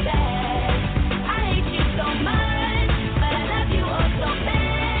want you back. I hate you so much, but I love you oh so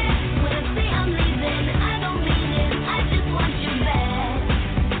bad. When I say I'm leaving, I don't mean it. I just want you back.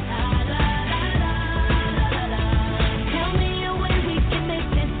 La la la la la la. Tell me a way we can make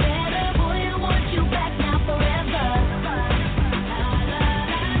this better. Boy, I want you back now forever. La la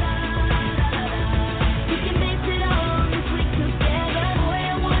la la la la. We can base it all on this week together. Boy,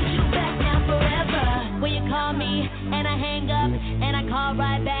 I want you back now forever. When you call me and I hang up and I call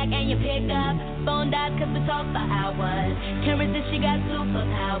right back and you pick up, phone dies 'cause we talk for hours. Can't resist, she got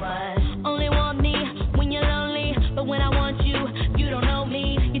superpowers. Only want me when you're lonely, but when I want you, you don't know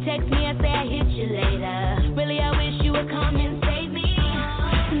me. You text me and say I hit you later. Really, I wish you would come and save me.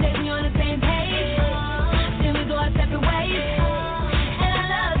 Some days we on the same page, then we go our separate ways. And our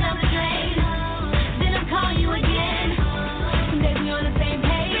love's down the drain, then I'm calling you again. Some days we on the same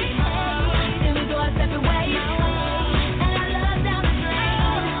page, then we go our separate ways. And our love's down the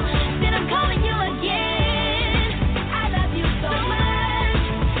drain, then I'm calling you again. I love you so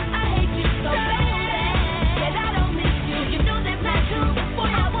much,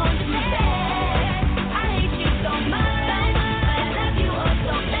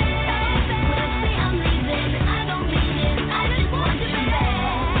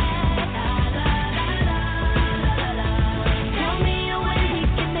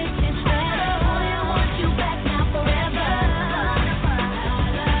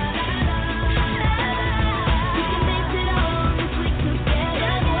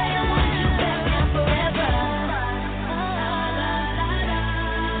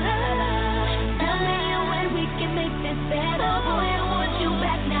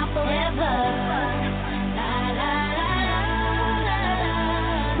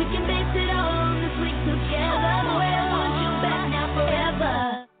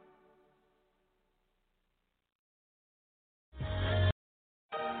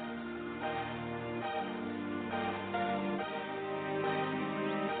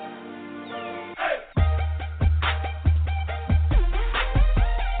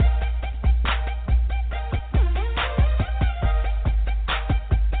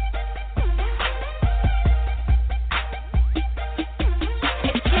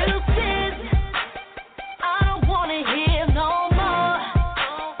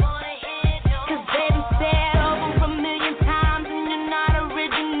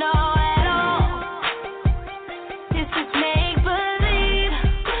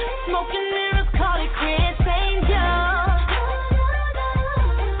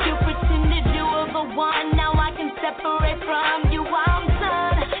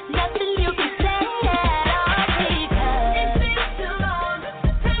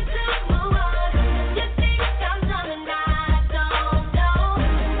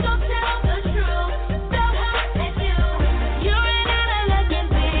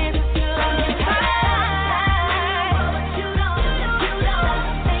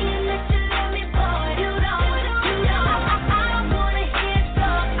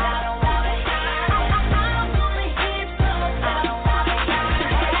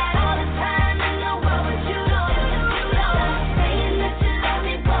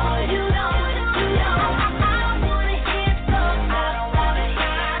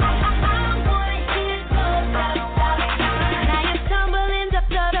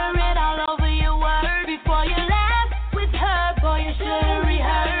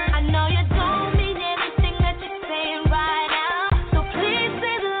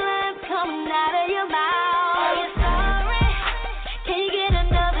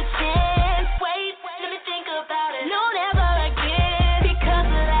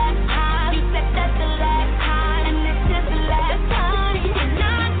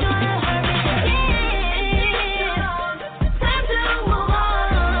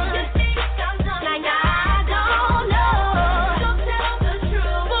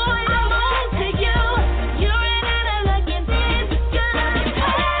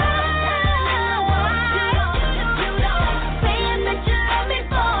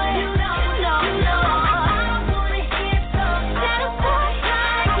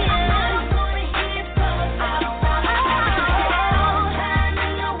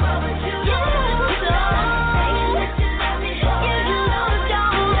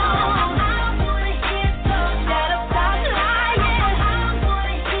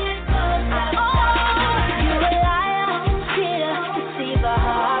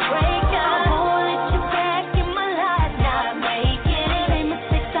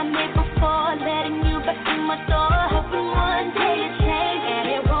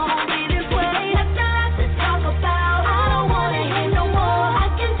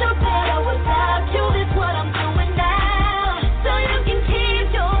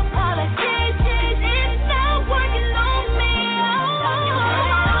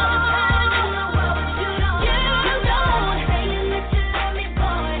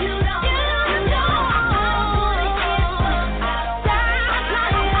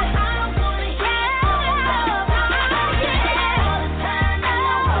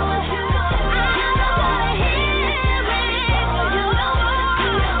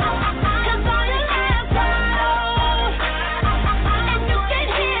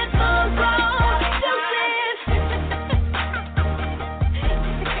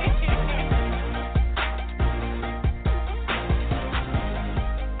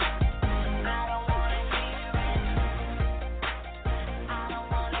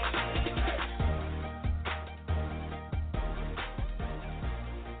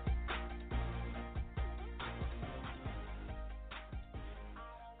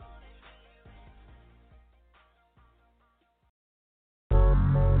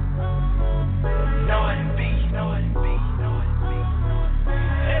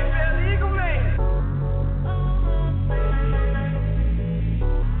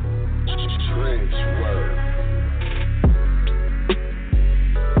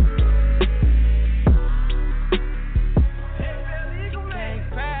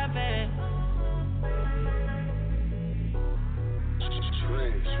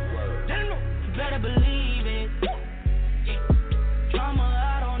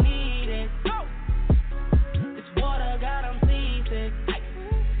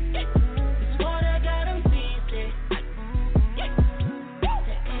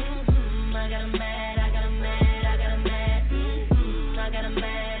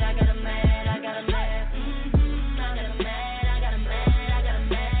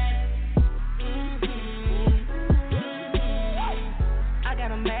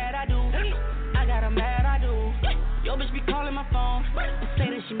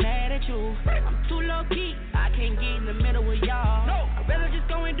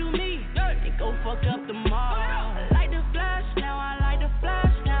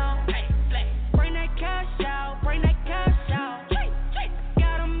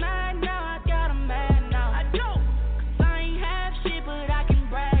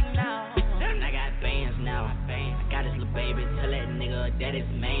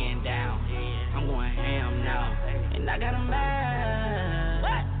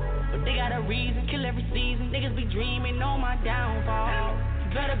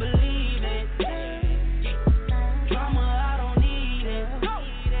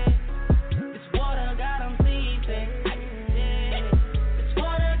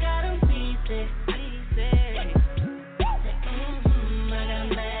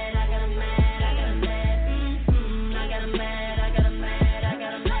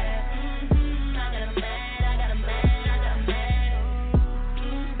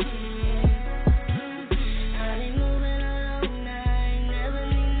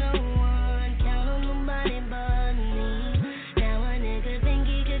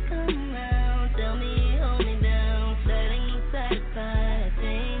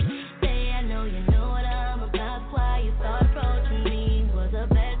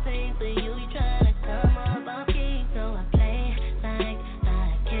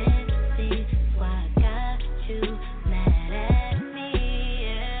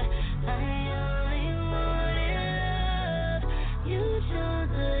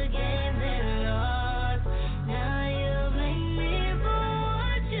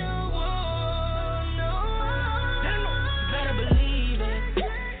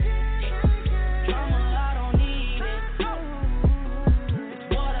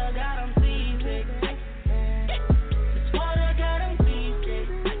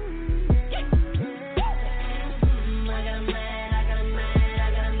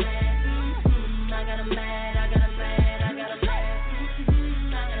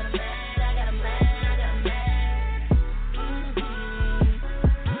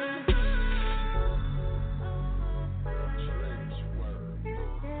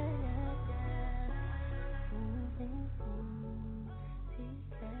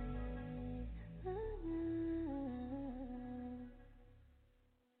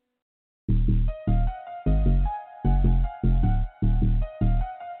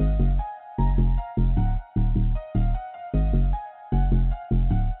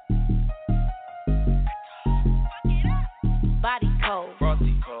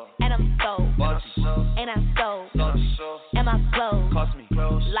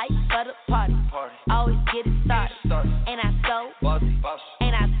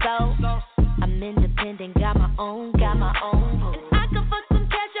 Ain't I so? I'm independent, got my own boo. And I can fuck some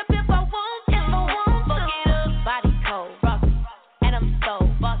cash up if I want to. Fuck it up, body cold, bossy. And I'm so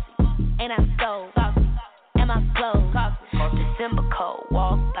bossy. And I'm so bossy. And my clothes coffee. December cold,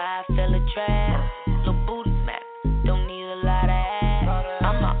 walk by, feel a trap. Little booty smack, don't need a lot of ass.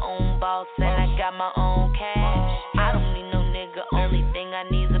 I'm my own boss and I got my own cash. I don't need no nigga, only thing I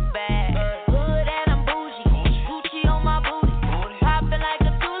need is a bag. Good and I'm bougie, Gucci on my booty. Poppin' like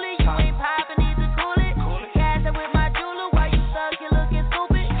a toolie, you ain't poppin', need to cool it. Cash it with my jeweler, while you suck, you looking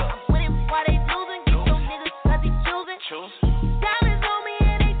stupid. Winning while they losing, get some niggas cause he choosing. Diamonds on me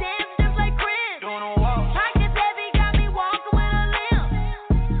and they dance just like Chris. Pockets heavy, got me walking with a limp.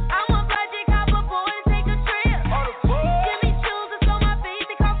 I'm a project hopper, boy, take a trip. Give me shoes that's on my feet,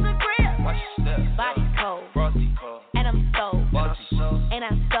 they cost a grip. Body cold, and I'm so, and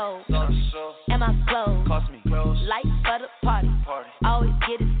I'm so, and my clothes, light for the party, always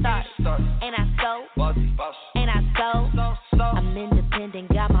get it started. And I so, and I so, I'm independent,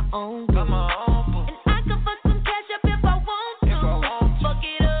 got my own boo. And I can fuck some cash up if I want to. Fuck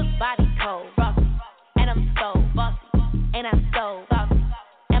it up, body cold, bossy. And I'm so bossy, and I'm so bossy.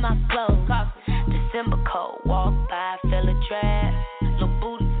 And my clothes coffee. December cold, walk by, feel a trap. Little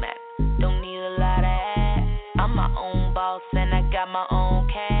booty smack, don't need a lot of ass. I'm my own boss and I got my own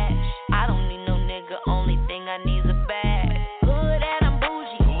cash. I don't need no nigga, only thing I need is a bag. Good and I'm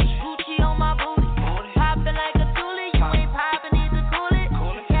bougie, Gucci on my booty. Poppin' like a toolie, you ain't poppin', need to cool it.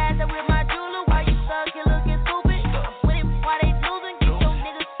 Cash it with my jeweler, while you suck, you looking stupid. I'm winning while they losing, get some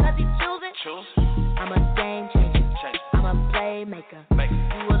niggas cause he choosing. I'm a game changer, I'm a playmaker.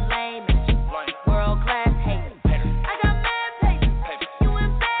 You a lame ass, world class hater. I got mad paper, you in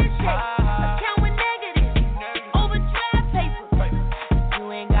bad shape. Account with negative, overdraft paper. You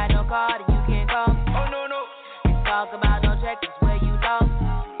ain't got no card and you can't call. Let's talk about no check, that's where you lost.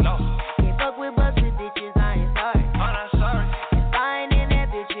 Can't fuck with busted bitches, I ain't sorry. If I ain't in that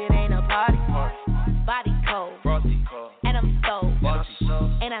bitch, it ain't a party. Body cold, and I'm so,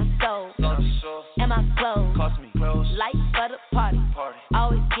 and I'm so, and my clothes, light for the party,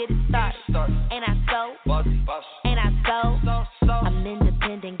 always get it started. And I so, and I so, I'm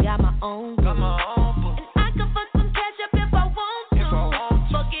independent, got my own boo. And I can fuck some cash up if I want to.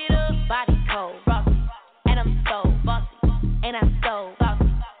 Fuck it up, body cold, bossy. And I'm so bossy, and I'm so bossy.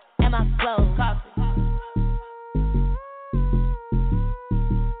 And my clothes coffee.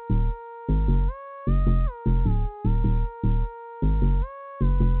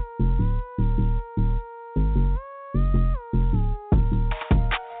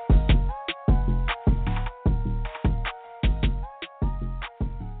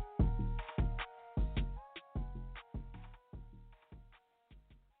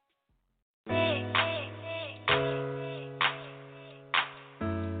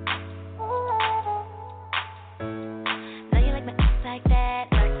 Now you like my ass like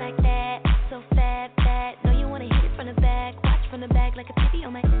that, so fat, fat. Know you wanna hit it from the back, watch from the back like a TV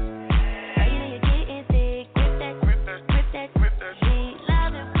on my. Girl, you know you're getting thick, grip that, she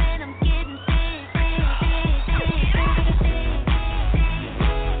love it when I'm getting thick. He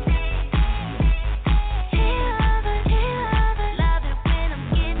love it when I'm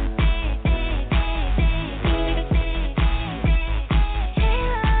getting thick. He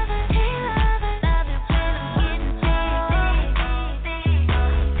love it when I'm getting thick.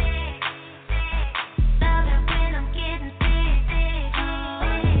 Love it when I'm getting thick.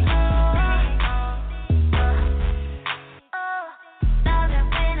 Love it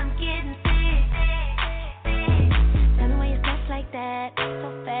when I'm getting thick. Tell me why you smash like that, so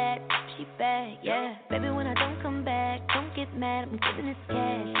fat, she bad, yeah. Baby, when I don't come back, don't get mad, I'm giving this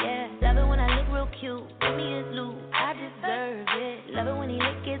cash, yeah. Love it when I look real cute, give me his loot, I deserve it. Love it when he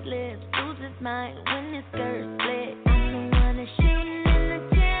lick his lips, lose his mind when his skirt split. I'm the one that's shooting in the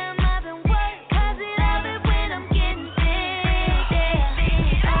gym, I've been working, cause he love it when I'm getting thick, yeah.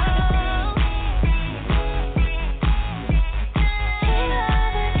 Oh. He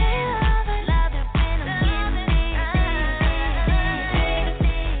love it when I'm getting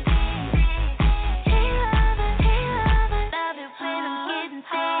thick. He love it when I'm getting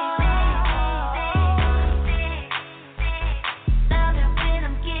thick. Love it when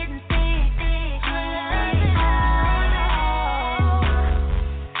I'm getting thick.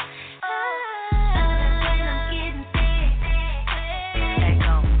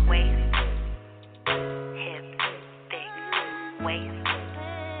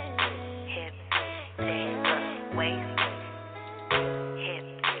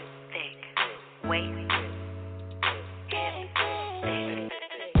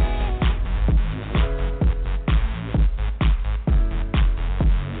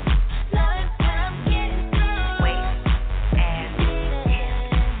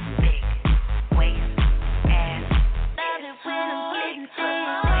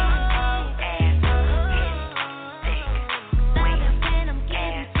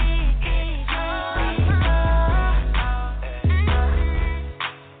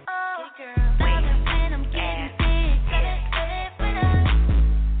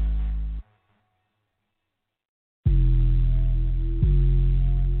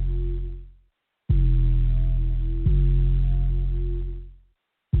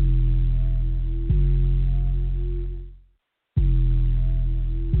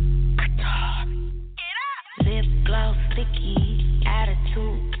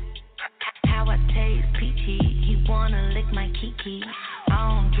 KeKe. I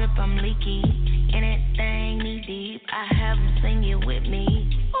don't drip, I'm leaky. Anything knee deep, I have them sing it with me.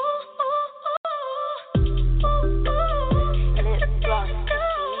 Lip gloss,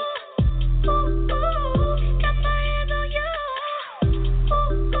 got my hands on you.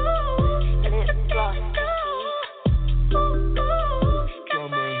 Lip gloss,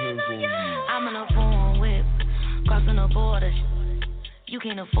 I'm in a foreign whip, crossing the border. You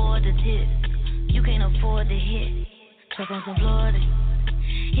can't afford the tip, you can't afford the hit. Truck on some Florida,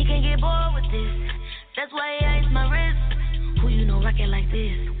 he can't get bored with this. That's why he iced my wrist. Who you know rockin' like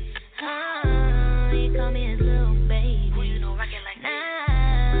this? He call me his little baby. Who you know rockin' like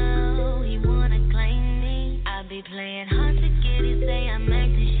now? He wanna claim me. I be playing hard to get. He say I'm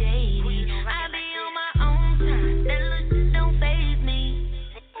acting shady. I be on my own time. That little shit don't faze me.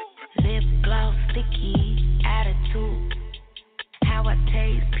 Lip gloss sticky, attitude. How I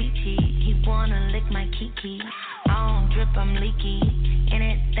taste peachy. He wanna lick my KeKe. I don't drip, I'm leaky.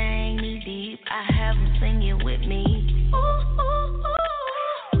 Anything knee deep, I have him sing it with me.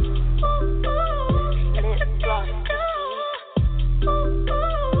 Lip gloss,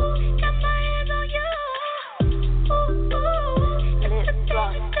 got my hands on you. Lip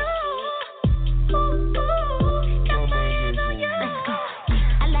gloss, got my hands on you. Let's go.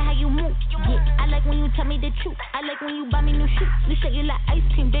 I like how you move. Yeah, I like when you tell me the truth. I like when you buy me new shoes. You say you like ice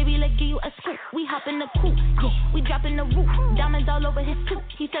cream, baby, let's give you a scoop. We hop in the coupe, yeah, we dropping the roof. Diamonds all over his suit.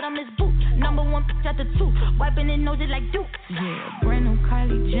 He said I'm his boot. Number one out the two. Wiping his nose like Duke. Yeah, brand new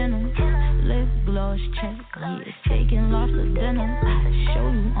Kylie Jenner. Lip gloss check. Yeah, taking lots of denim. I show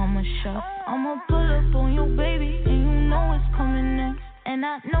you I'm a chef. I'ma pull up on you, baby, and you know it's coming next. And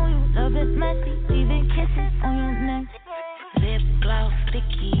I know you love it messy, leaving kisses on your neck. Lip gloss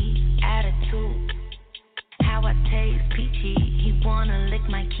sticky, attitude. How I taste peachy. He wanna lick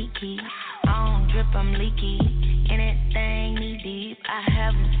my KeKe. I don't drip, I'm leaky. Anything knee deep, I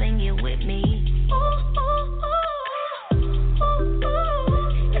have him sing it with me.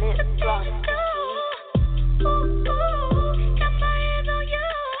 Lip gloss, got my hands on you.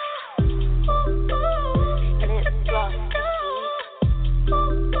 Lip gloss,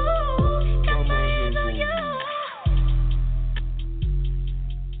 got my hands on you.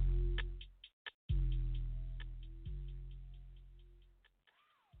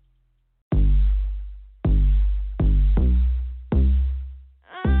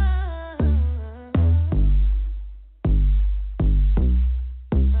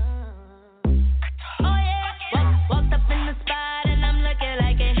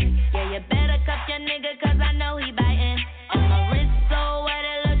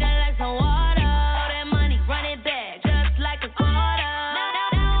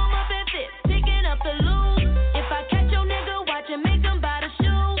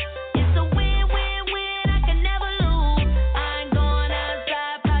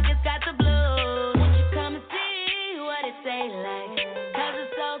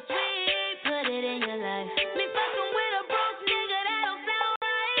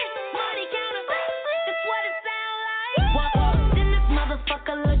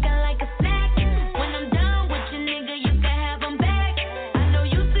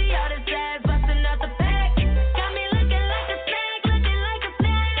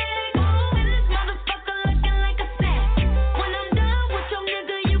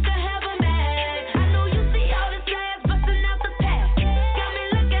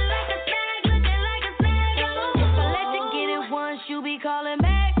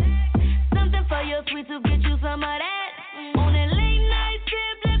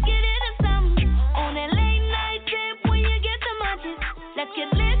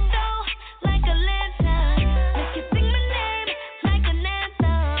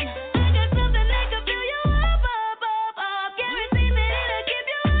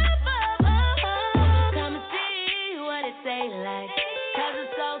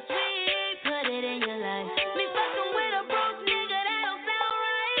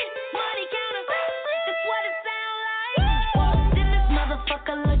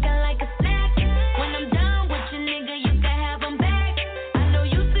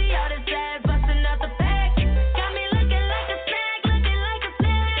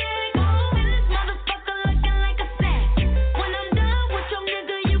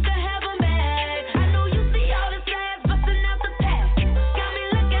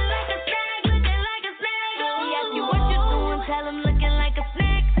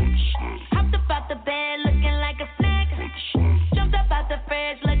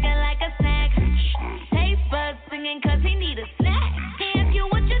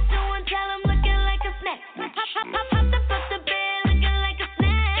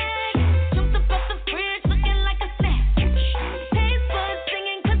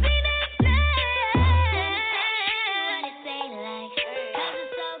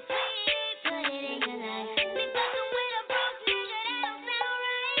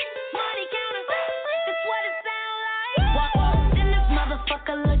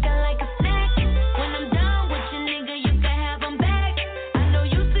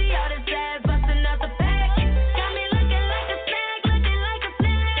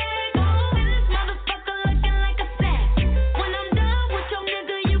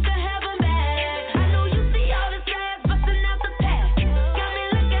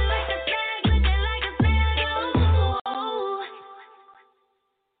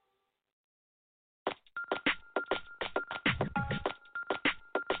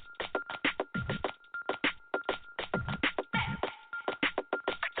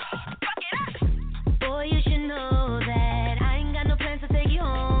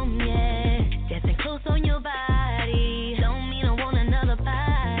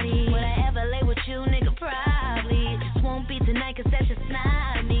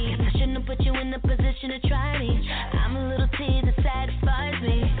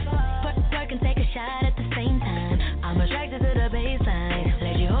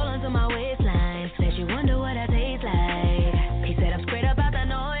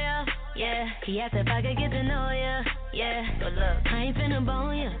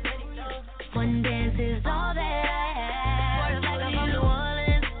 One dance is all that I have. Like I'm from New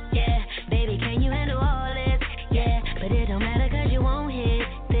Orleans, yeah. Baby, can you handle all this? Yeah, but it don't matter 'cause you won't hit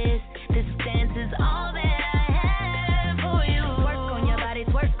this. This dance is all that I have for you. Twerk on your body,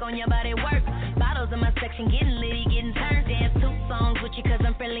 twerk on your body, work. Bottles in my section, getting litty, getting turned. Dance 2 songs with you 'cause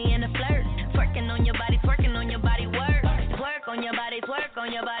I'm friendly and a flirt. Twerking on your body, work. Twerk on your body, twerk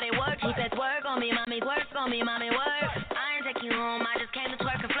on your body, work. He said twerk on me, mommy, twerk on me, mommy, work. I ain't take you home, I just came to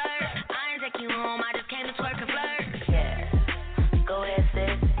twerk and flirt. I ain't take you home, I just came to twerk and flirt. Yeah, go ahead,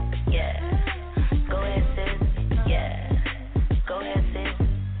 sis. Yeah, go ahead, sis. Yeah, go ahead, sis.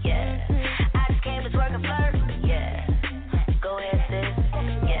 Yeah, I just came to twerk and flirt. Yeah, go ahead, sis.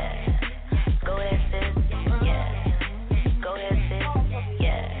 Yeah, go ahead, sis. Yeah, go ahead, sis.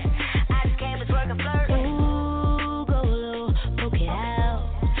 Yeah, I just came to twerk and flirt. Ooh, go low, poke it out,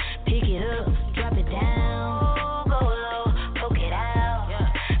 pick it up, drop it down. Go low, poke it out,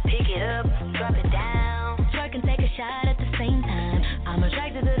 pick it up, drop it down. Twerk and take a shot at the same time. I'm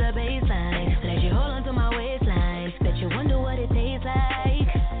attracted to the baseline. Let you hold on to my waistline. Bet you wonder what it tastes like.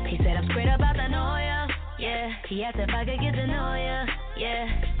 He said I'm straight about to know ya. Yeah, he asked if I could get to know ya. Yeah,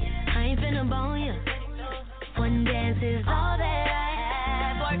 I ain't finna bone ya. One dance is all that I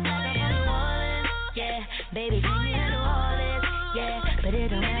have. Work like I'm from New Orleans. Yeah, baby, can you handle all this? Yeah, but it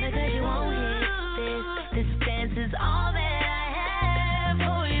don't matter 'cause you won't hit this. This dance is all that I have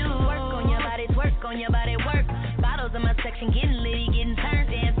for you. Work on your body, twerk on your body, work. Bottles in my section, getting litty, getting turned.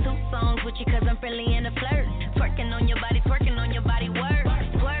 Dance 2 songs with you 'cause I'm friendly and a flirt. Twerking on your body, work.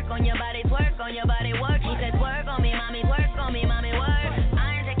 Twerk on your body, work. He said twerk on me, mommy, work.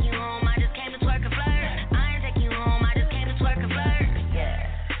 I ain't take you home, I just came to twerk and flirt. I ain't take you home, I just came to twerk and flirt. Yeah,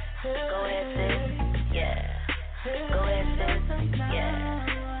 go ahead, sis. Yeah, go ahead, sis. Yeah,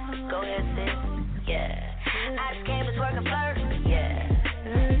 go ahead, sis. Yeah, I just came to twerk and flirt. Yeah,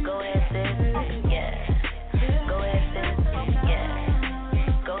 go ahead, sis. Yeah, go ahead, sis. Yeah,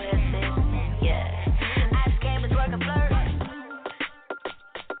 go ahead, sis. Yeah, I just came to twerk and flirt.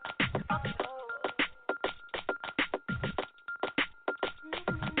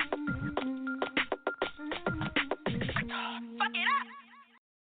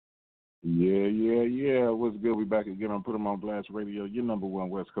 Yeah. What's good? We back again on Put 'em on Blast Radio, your number one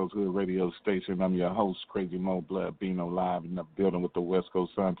West Coast Hood radio station. I'm your host, Crazy Mo Blood Bino, live in the building with the West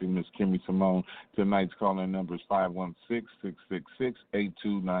Coast Auntie, Miss Kimmy Simone. Tonight's calling number is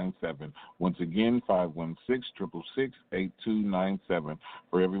 516-666-8297. Once again, 516-666-8297.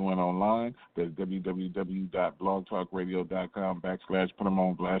 For everyone online, that's www.blogtalkradio.com/Put 'em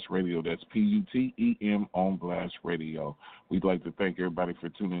on Blast Radio. That's PUTEM on Blast Radio. We'd like to thank everybody for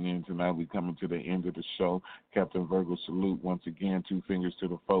tuning in tonight. We're coming to the end of the show. Captain Virgo salute once again, 2 fingers to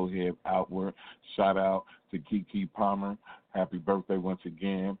the forehead, outward. Shout out to KeKe Palmer. Happy birthday once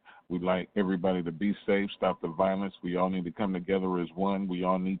again. We'd like everybody to be safe, stop the violence. We all need to come together as one. We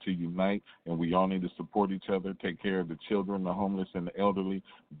all need to unite, and we all need to support each other, take care of the children, the homeless, and the elderly.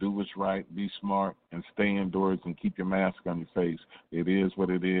 Do what's right, be smart, and stay indoors and keep your mask on your face. It is what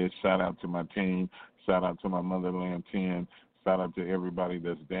it is. Shout out to my team. Shout out to my Motherland 10. Shout out to everybody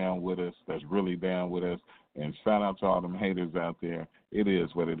that's down with us, that's really down with us. And shout out to all them haters out there. It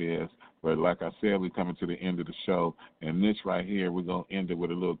is what it is. But like I said, we're coming to the end of the show. And this right here, we're going to end it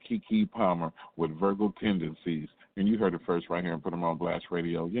with a little KeKe Palmer with Virgo Tendencies. And you heard it first right here and Put 'em on Blast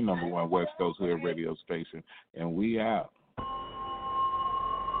Radio, your number one West Coast Hood radio station. And we out.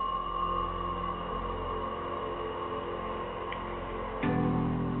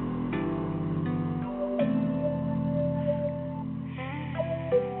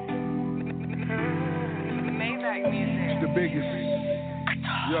 Biggest.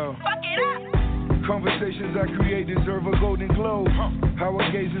 Yo. Conversations I create deserve a golden globe. How I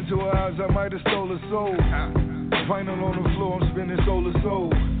gaze into her eyes, I might have stole her soul. Vinyl on the floor, I'm spinning soul to soul.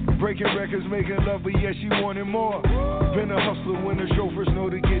 Breaking records, making love, but yeah, she wanted more. Been a hustler when the chauffeurs know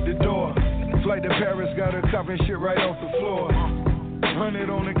to get the door. Flight to Paris, got her covering shit right off the floor. 100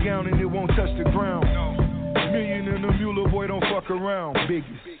 on the gown and it won't touch the ground. Million in the mule, boy, don't fuck around.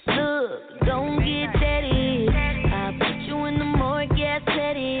 Biggest. Look, don't get daddy. I put you in the morgue, yes,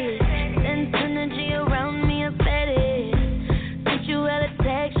 said it. Sense energy around me, I said it. Since you had a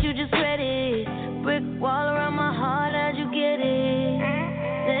text, you just read it. Brick wall around my heart, how'd you get it?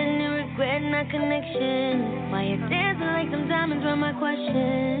 Then you regret not connection. Why you dancing like some diamonds around my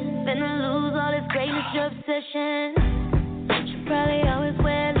question? Finna lose all this greatness, your obsession. Should probably always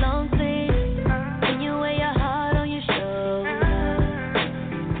wear long sleeves. When you wear your heart on your shoulder.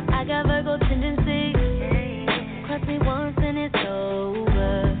 I got Virgo tendencies. Cross me once and it's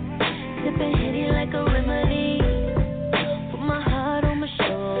over. Sipping Henny like a remedy. Put my heart on my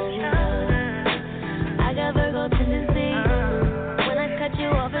shoulder.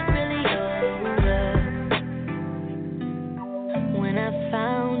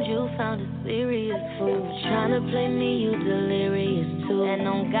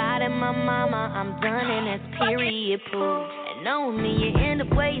 I'm done and that's period proof. And on me, you end up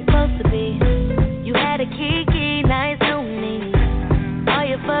where you're supposed to be. You had a KeKe, nice on me. All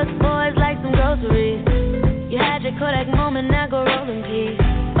your fuck boys like some groceries. You had your Kodak moment, now go rolling key.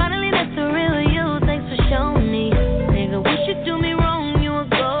 Finally, that's the real you, thanks for showing me. Nigga, wish you do me wrong, you a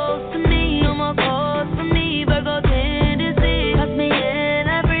ghost to me. No more calls for me, Virgo tendencies. Cost me and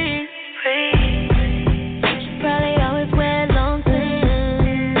I breathe. Should probably always wear long sleeves.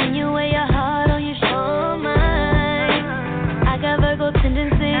 When you wear your heart on your shoulder, I got Virgo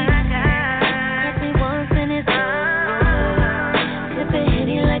tendencies. Cost me once and it's over. Sip it, hit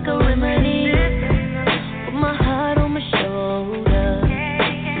it like a remedy. My heart on my shoulder.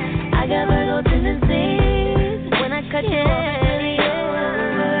 I got Virgo tendencies. When I cut you off,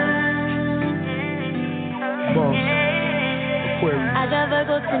 I got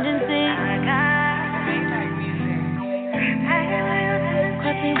Virgo tendencies.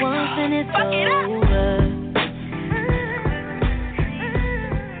 Cross me once and it's over.